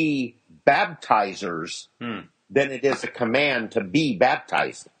be baptizers than it is a command to be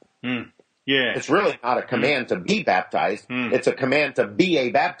baptized. Yeah. It's really not a command to be baptized. It's a command to be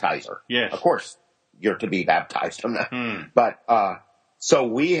a baptizer. Yes. Of course, you're to be baptized. But so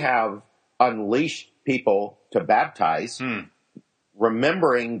we have unleashed people to baptize,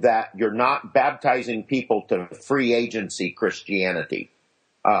 remembering that you're not baptizing people to free agency Christianity,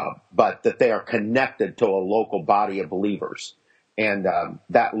 but that they are connected to a local body of believers. And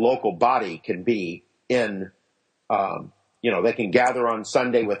that local body can be in... they can gather on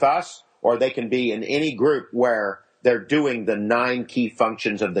Sunday with us, or they can be in any group where they're doing the 9 key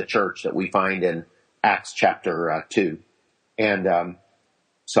functions of the church that we find in Acts chapter 2. And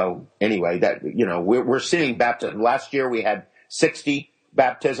so anyway, that we're seeing baptism. Last year we had 60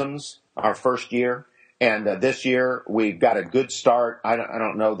 baptisms our first year, and this year we've got a good start. I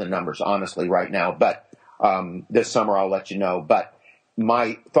don't know the numbers honestly right now, but this summer I'll let you know. But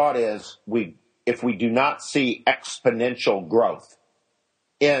my thought is if we do not see exponential growth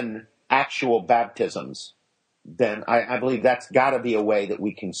in actual baptisms, then I believe that's got to be a way that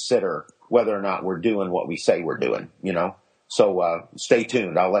we consider whether or not we're doing what we say we're doing, So stay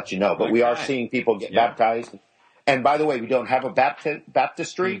tuned. I'll let you know. But we are seeing people get baptized. And by the way, we don't have a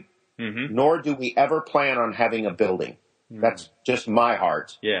baptistry, nor do we ever plan on having a building. That's just my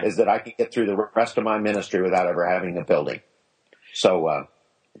heart, is that I can get through the rest of my ministry without ever having a building. So...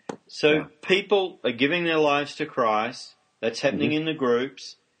 people are giving their lives to Christ. That's happening in the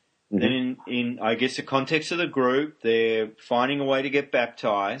groups. Then in, I guess, the context of the group, they're finding a way to get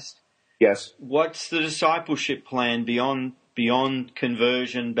baptized. Yes. What's the discipleship plan beyond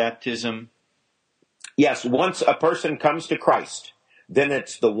conversion, baptism? Yes, once a person comes to Christ, then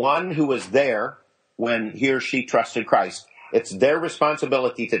it's the one who was there when he or she trusted Christ. It's their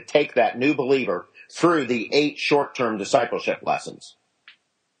responsibility to take that new believer through the 8 short-term discipleship lessons.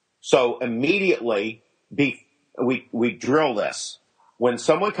 So immediately, we drill this. When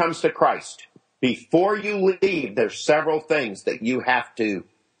someone comes to Christ, before you leave, there's several things that you have to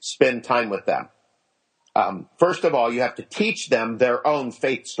spend time with them. First of all, you have to teach them their own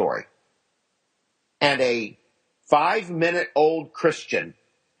faith story. And a 5-minute-old Christian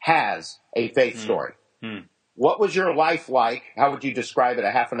has a faith story. What was your life like? How would you describe it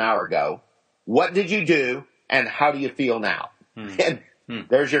a half an hour ago? What did you do? And how do you feel now? And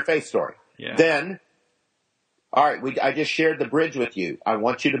there's your faith story. Yeah. Then, all right, I just shared the bridge with you. I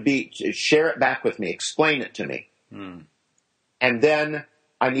want you to share it back with me. Explain it to me. And then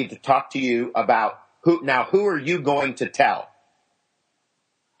I need to talk to you about who are you going to tell?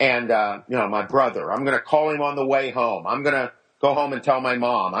 And, my brother, I'm going to call him on the way home. I'm going to go home and tell my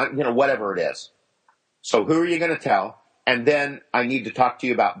mom, whatever it is. So who are you going to tell? And then I need to talk to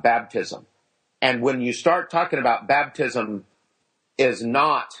you about baptism. And when you start talking about baptism is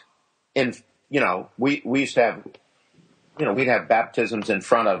not in, we used to have, we'd have baptisms in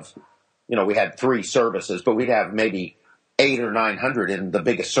front of, we had 3 services, but we'd have maybe 800 or 900 in the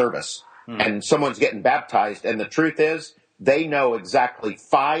biggest service. And someone's getting baptized. And the truth is they know exactly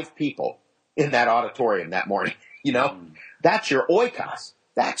 5 people in that auditorium that morning. That's your oikos.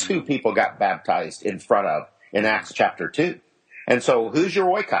 That's who people got baptized in front of in Acts chapter 2. And so who's your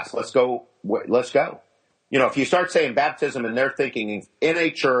oikos? Let's go. If you start saying baptism and they're thinking in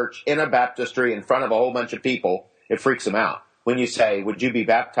a church, in a baptistry, in front of a whole bunch of people, it freaks them out. When you say, would you be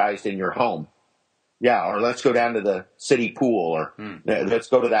baptized in your home? Yeah, or let's go down to the city pool, or let's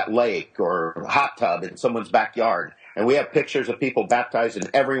go to that lake or hot tub in someone's backyard. And we have pictures of people baptized in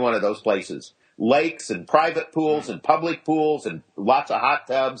every one of those places. Lakes and private pools and public pools and lots of hot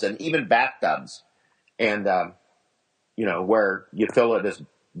tubs and even bathtubs. And, where you fill it as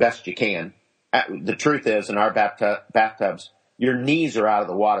best you can. The truth is, in our bathtubs, your knees are out of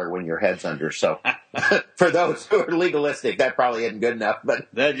the water when your head's under. So for those who are legalistic, that probably isn't good enough. But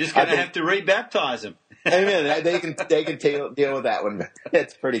they're just going to have to rebaptize them. Amen. They can deal with that one.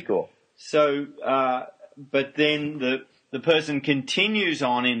 It's pretty cool. So, but then the person continues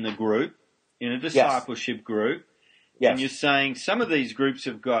on in the group, in a discipleship group. Yes. And you're saying some of these groups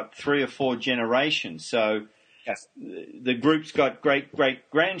have got 3 or 4 generations. So yes, the group's got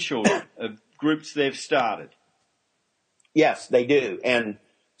great-great-grandchildren of groups they've started. Yes, they do. And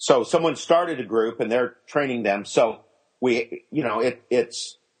so someone started a group and they're training them. So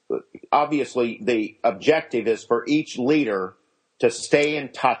it's obviously the objective is for each leader to stay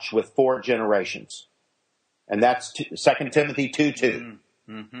in touch with 4 generations. And that's 2 Timothy 2:2.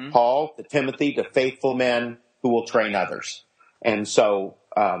 Mm-hmm. Paul to Timothy, to faithful men who will train others. And so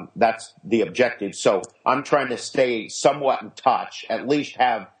that's the objective. So I'm trying to stay somewhat in touch, at least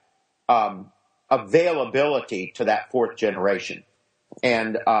have availability to that 4th generation.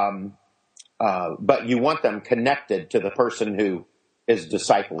 And but you want them connected to the person who is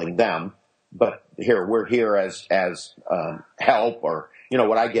discipling them. But we're here as help, or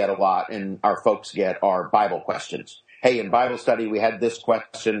what I get a lot and our folks get are Bible questions. Hey, in Bible study, we had this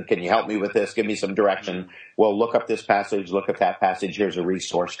question. Can you help me with this? Give me some direction. Well, look up this passage, look up that passage. Here's a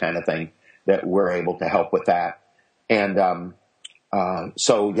resource kind of thing that we're able to help with that. And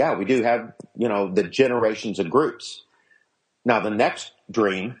we do have, the generations of groups. Now, the next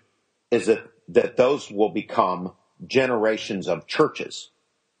dream is that those will become generations of churches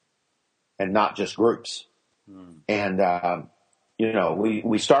and not just groups. And,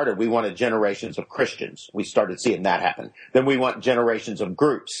 we wanted generations of Christians. We started seeing that happen. Then we want generations of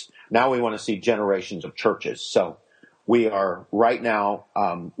groups. Now we want to see generations of churches. So we are right now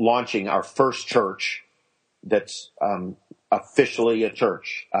launching our first church that's officially a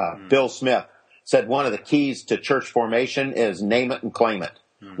church. Bill Smith said one of the keys to church formation is name it and claim it.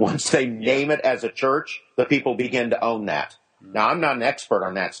 Once they name it as a church, the people begin to own that. Now, I'm not an expert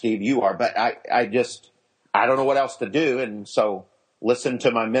on that, Steve. You are, but I don't know what else to do. And so listen to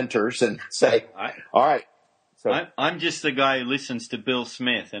my mentors and say, all right. So I'm just the guy who listens to Bill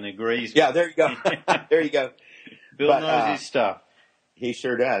Smith and agrees. Yeah, there you go. There you go. Bill knows his stuff. He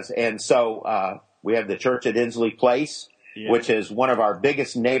sure does. And so we have the church at Inslee Place, which is one of our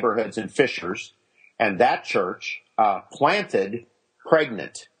biggest neighborhoods in Fishers. And that church planted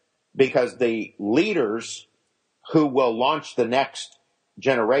pregnant because the leaders who will launch the next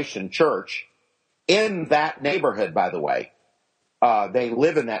generation church in that neighborhood, by the way, they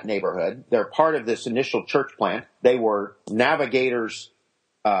live in that neighborhood. They're part of this initial church plant. They were navigators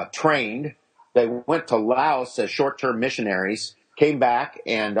trained. They went to Laos as short-term missionaries, came back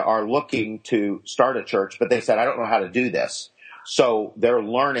and are looking to start a church, but they said, I don't know how to do this. So they're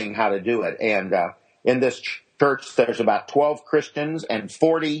learning how to do it. And in this church, there's about 12 Christians and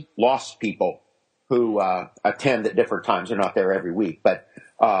 40 lost people who attend at different times. They're not there every week, but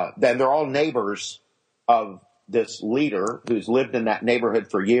then they're all neighbors of this leader who's lived in that neighborhood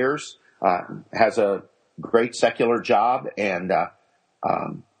for years, has a great secular job, and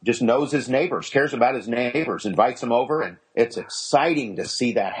just knows his neighbors, cares about his neighbors, invites them over, and it's exciting to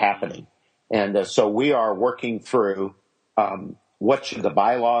see that happening. And so we are working through what should the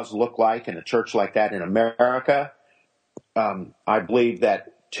bylaws look like in a church like that in America. I believe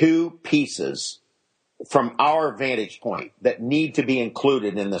that 2 pieces from our vantage point that need to be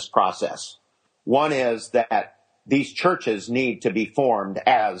included in this process. One is that these churches need to be formed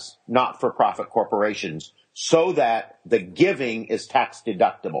as not-for-profit corporations so that the giving is tax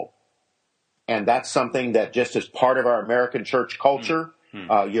deductible. And that's something that just as part of our American church culture,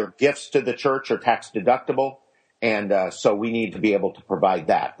 your gifts to the church are tax deductible. And so we need to be able to provide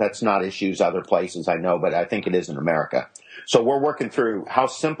that. That's not issues other places, I know, but I think it is in America. So we're working through how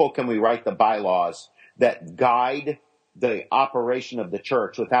simple can we write the bylaws that guide the operation of the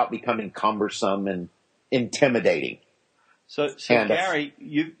church without becoming cumbersome and intimidating. So Gary,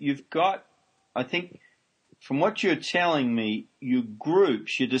 you've got, I think, from what you're telling me, your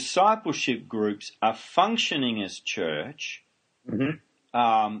groups, your discipleship groups are functioning as church.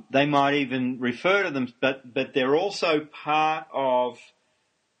 Mm-hmm. They might even refer to them, but they're also part of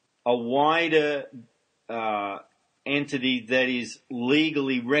a wider entity that is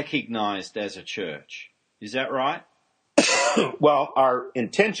legally recognized as a church. Is that right? Well, our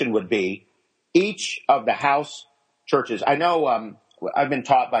intention would be each of the house churches, I know I've been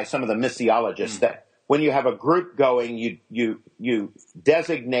taught by some of the missiologists that when you have a group going, you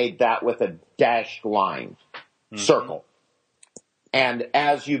designate that with a dashed line, circle. And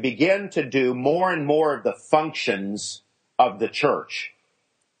as you begin to do more and more of the functions of the church,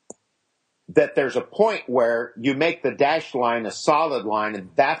 that there's a point where you make the dashed line a solid line, and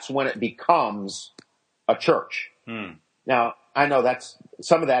that's when it becomes a church. Now, I know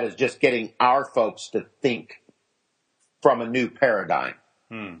some of that is just getting our folks to think from a new paradigm.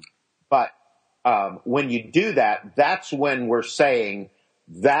 But when you do that, that's when we're saying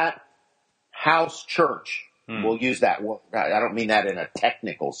that house church, we'll use that word. I don't mean that in a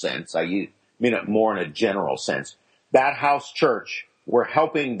technical sense. I mean it more in a general sense. That house church, we're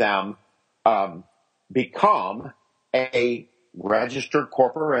helping them become a registered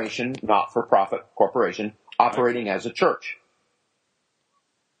corporation, not-for-profit corporation, operating as a church.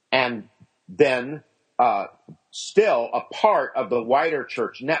 And then still a part of the wider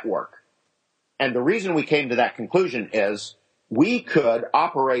church network. And the reason we came to that conclusion is we could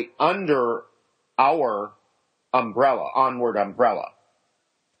operate under our onward umbrella.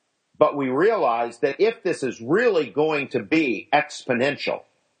 But we realized that if this is really going to be exponential,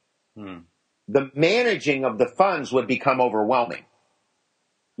 the managing of the funds would become overwhelming.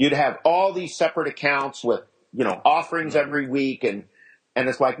 You'd have all these separate accounts with, offerings every week, and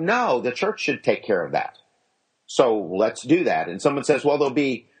it's like, no, the church should take care of that. So let's do that. And someone says, well, there'll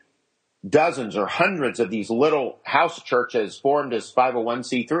be dozens or hundreds of these little house churches formed as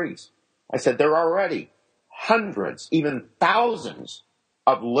 501c3s. I said, there are already hundreds, even thousands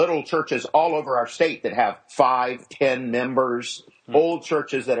of little churches all over our state that have 5, 10 members, old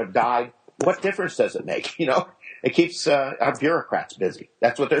churches that have died. What difference does it make? It keeps our bureaucrats busy.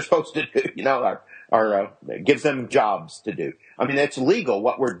 That's what they're supposed to do. It gives them jobs to do. I mean, it's legal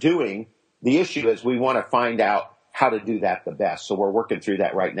what we're doing. The issue is we want to find out how to do that the best. So we're working through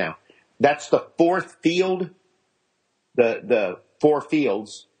that right now. That's the fourth field, the 4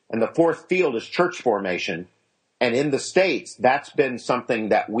 fields, and the fourth field is church formation. And in the States, that's been something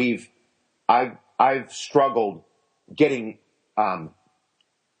that I've struggled getting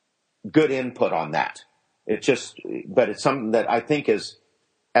good input on that. But it's something that I think is,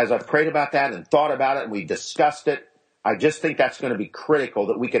 as I've prayed about that and thought about it and we discussed it, I just think that's going to be critical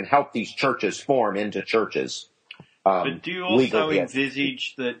that we can help these churches form into churches. But do you also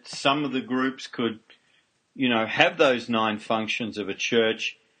envisage that some of the groups could, have those 9 functions of a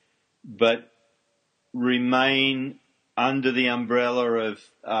church, but remain under the umbrella of,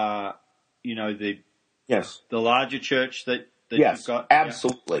 the larger church that you've got?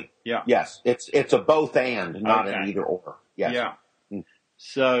 Absolutely. Yeah. Yes. It's a both and, not an either or. Yes. Yeah.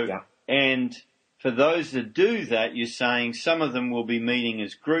 So, and for those that do that, you're saying some of them will be meeting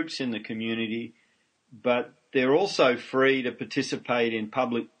as groups in the community, but they're also free to participate in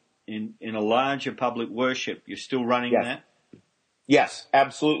in a larger public worship. You're still running that? Yes,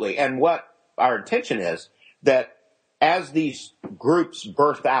 absolutely. And what our intention is that as these groups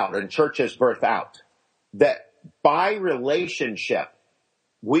birth out and churches birth out, that by relationship,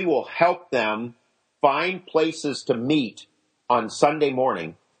 we will help them find places to meet on Sunday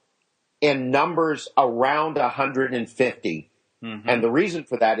morning in numbers around 150. And the reason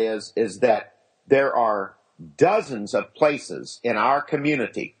for that is that there are dozens of places in our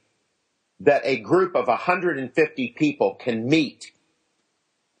community that a group of 150 people can meet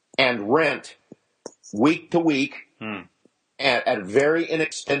and rent week to week at a very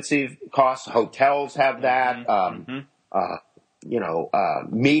inexpensive cost. Hotels have that,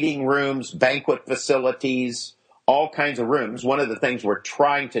 meeting rooms, banquet facilities, all kinds of rooms. One of the things we're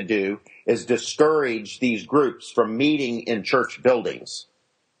trying to do is discourage these groups from meeting in church buildings.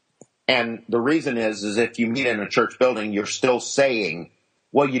 And the reason is if you meet in a church building, you're still saying,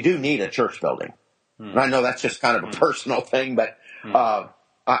 well, you do need a church building. And I know that's just kind of a personal thing, but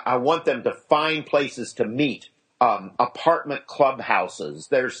I want them to find places to meet, apartment clubhouses.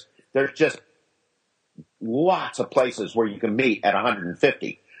 There's just lots of places where you can meet at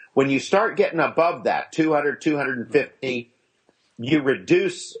 150. When you start getting above that, 200, 250, you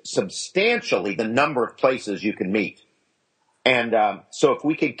reduce substantially the number of places you can meet. And so if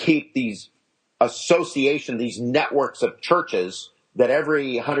we could keep these associations, these networks of churches, that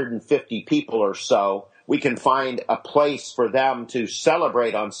every 150 people or so, we can find a place for them to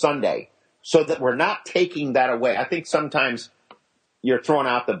celebrate on Sunday so that we're not taking that away. I think sometimes you're throwing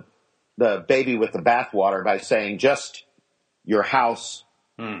out the baby with the bathwater by saying just your house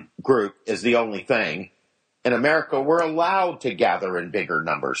group is the only thing. In America, we're allowed to gather in bigger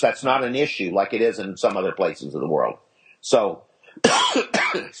numbers. That's not an issue like it is in some other places of the world. So,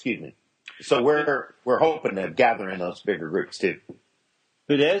 excuse me. So we're hoping to gather in those bigger groups too.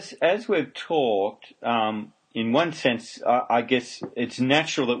 But as we've talked, in one sense, I guess it's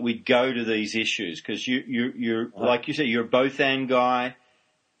natural that we go to these issues because you're like you said, you're a both and guy.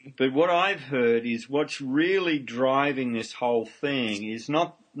 But what I've heard is what's really driving this whole thing is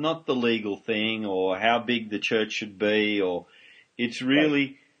not the legal thing or how big the church should be, or it's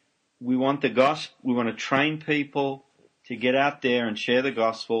really we want the gospel. We want to train people to get out there and share the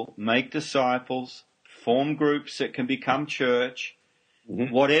gospel, make disciples, form groups that can become church.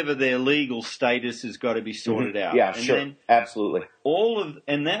 Mm-hmm. Whatever their legal status has got to be sorted out. Yeah, and sure, absolutely.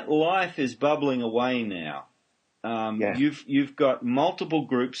 And that life is bubbling away now. You've got multiple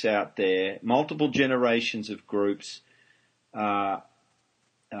groups out there, multiple generations of groups, people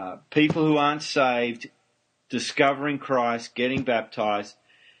who aren't saved, discovering Christ, getting baptized.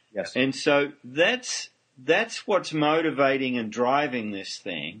 Yes. And so that's what's motivating and driving this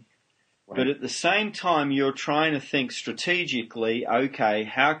thing. Right. But at the same time, you're trying to think strategically, okay,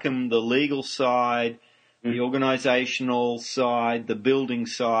 how can the legal side, the organizational side, the building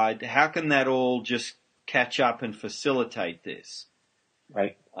side, how can that all just catch up and facilitate this?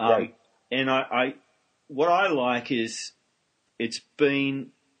 Right, right. And what I like is it's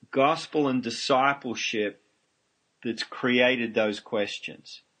been gospel and discipleship that's created those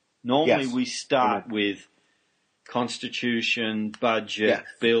questions. Normally we start with constitution, budget,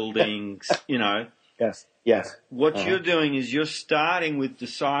 buildings, Yes. What you're doing is you're starting with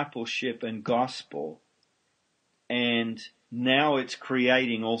discipleship and gospel, and now it's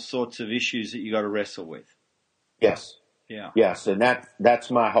creating all sorts of issues that you got to wrestle with. Yes. Yeah. Yes, and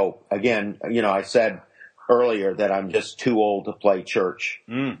that's my hope. Again, I said earlier that I'm just too old to play church,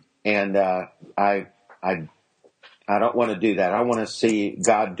 and I don't want to do that. I want to see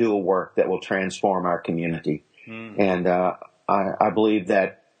God do a work that will transform our community. And I believe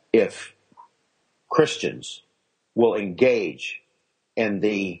that if Christians will engage in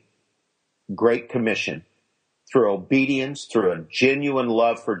the Great Commission through obedience, through a genuine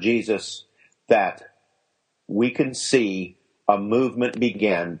love for Jesus, that we can see a movement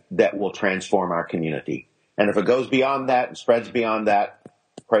begin that will transform our community. And if it goes beyond that and spreads beyond that,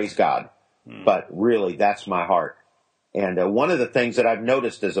 praise God. But really, that's my heart. And one of the things that I've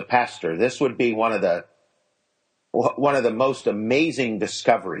noticed as a pastor, this would be one of the most amazing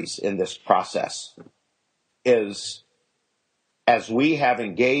discoveries in this process, is as we have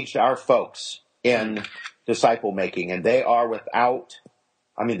engaged our folks in disciple making, and they are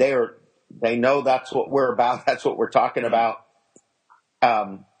they know that's what we're about, that's what we're talking about,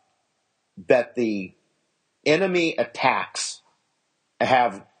 that the enemy attacks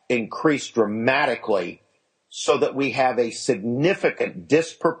have increased dramatically, so that we have a significant,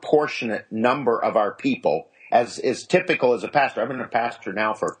 disproportionate number of our people, as is typical as a pastor. I've been a pastor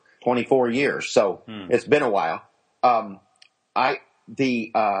now for 24 years, so it's been a while. The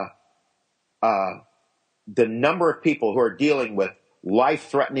number of people who are dealing with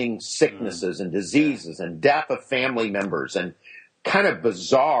life-threatening sicknesses and diseases and death of family members and kind of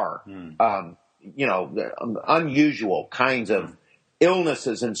bizarre, unusual kinds of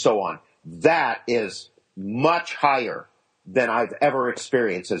illnesses and so on, that is much higher than I've ever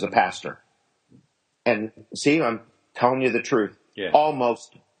experienced as a pastor. And see, I'm telling you the truth. Yeah.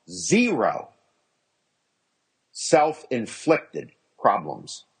 Almost zero self-inflicted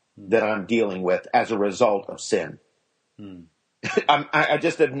problems that I'm dealing with as a result of sin. I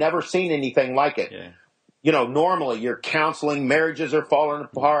just have never seen anything like it. Yeah. Normally you're counseling, marriages are falling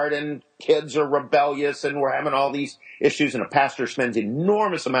apart and kids are rebellious and we're having all these issues, and a pastor spends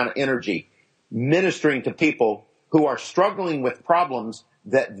enormous amount of energy ministering to people who are struggling with problems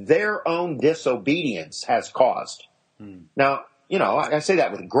that their own disobedience has caused. Now, I say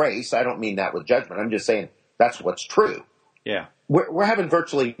that with grace. I don't mean that with judgment. I'm just saying that's what's true. Yeah. We're having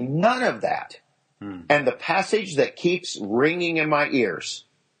virtually none of that. And the passage that keeps ringing in my ears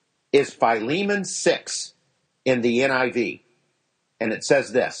is Philemon 6 in the NIV. And it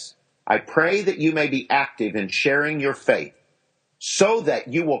says this: I pray that you may be active in sharing your faith, so that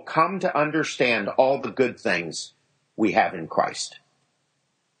you will come to understand all the good things we have in Christ.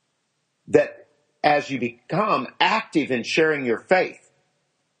 That as you become active in sharing your faith,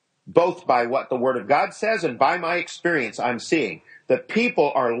 both by what the Word of God says and by my experience, I'm seeing that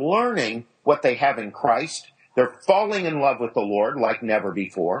people are learning what they have in Christ. They're falling in love with the Lord like never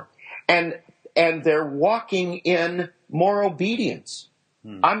before. And they're walking in more obedience.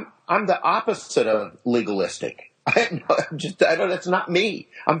 I'm the opposite of legalistic. That's not me.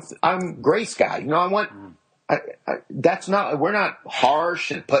 I'm grace guy. We're not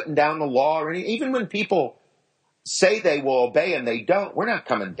harsh and putting down the law or anything. Even when people say they will obey and they don't, we're not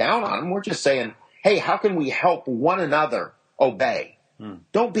coming down on them. We're just saying, hey, how can we help one another obey?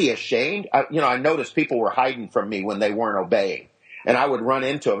 Don't be ashamed. I noticed people were hiding from me when they weren't obeying. And I would run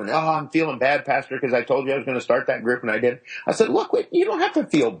into them and, I'm feeling bad, Pastor, because I told you I was going to start that group and I did. I said, look, you don't have to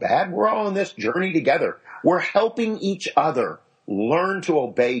feel bad. We're all on this journey together. We're helping each other learn to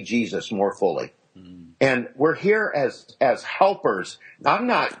obey Jesus more fully. And we're here as helpers.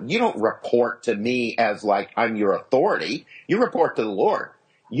 You don't report to me as like I'm your authority. You report to the Lord.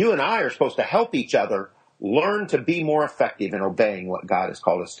 You and I are supposed to help each other learn to be more effective in obeying what God has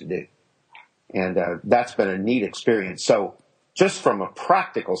called us to do. And that's been a neat experience. So just from a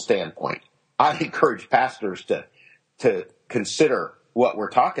practical standpoint, I encourage pastors to consider what we're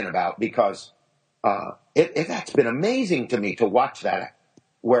talking about, because that's been amazing to me to watch that,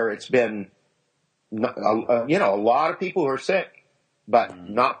 where it's been, a lot of people who are sick, but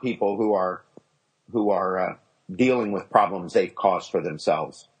not people who are dealing with problems they've caused for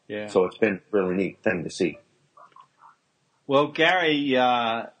themselves. Yeah. So it's been a really neat thing to see. Well, Gary,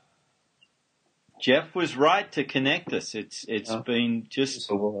 Jeff was right to connect us. It's been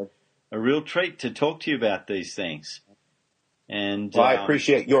just a real treat to talk to you about these things. And I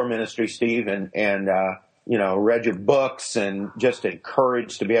appreciate your ministry, Steve, and read your books and just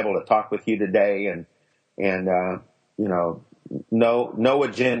encouraged to be able to talk with you today. And no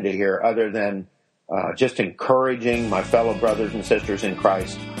agenda here other than just encouraging my fellow brothers and sisters in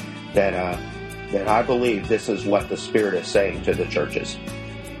Christ that I believe this is what the Spirit is saying to the churches.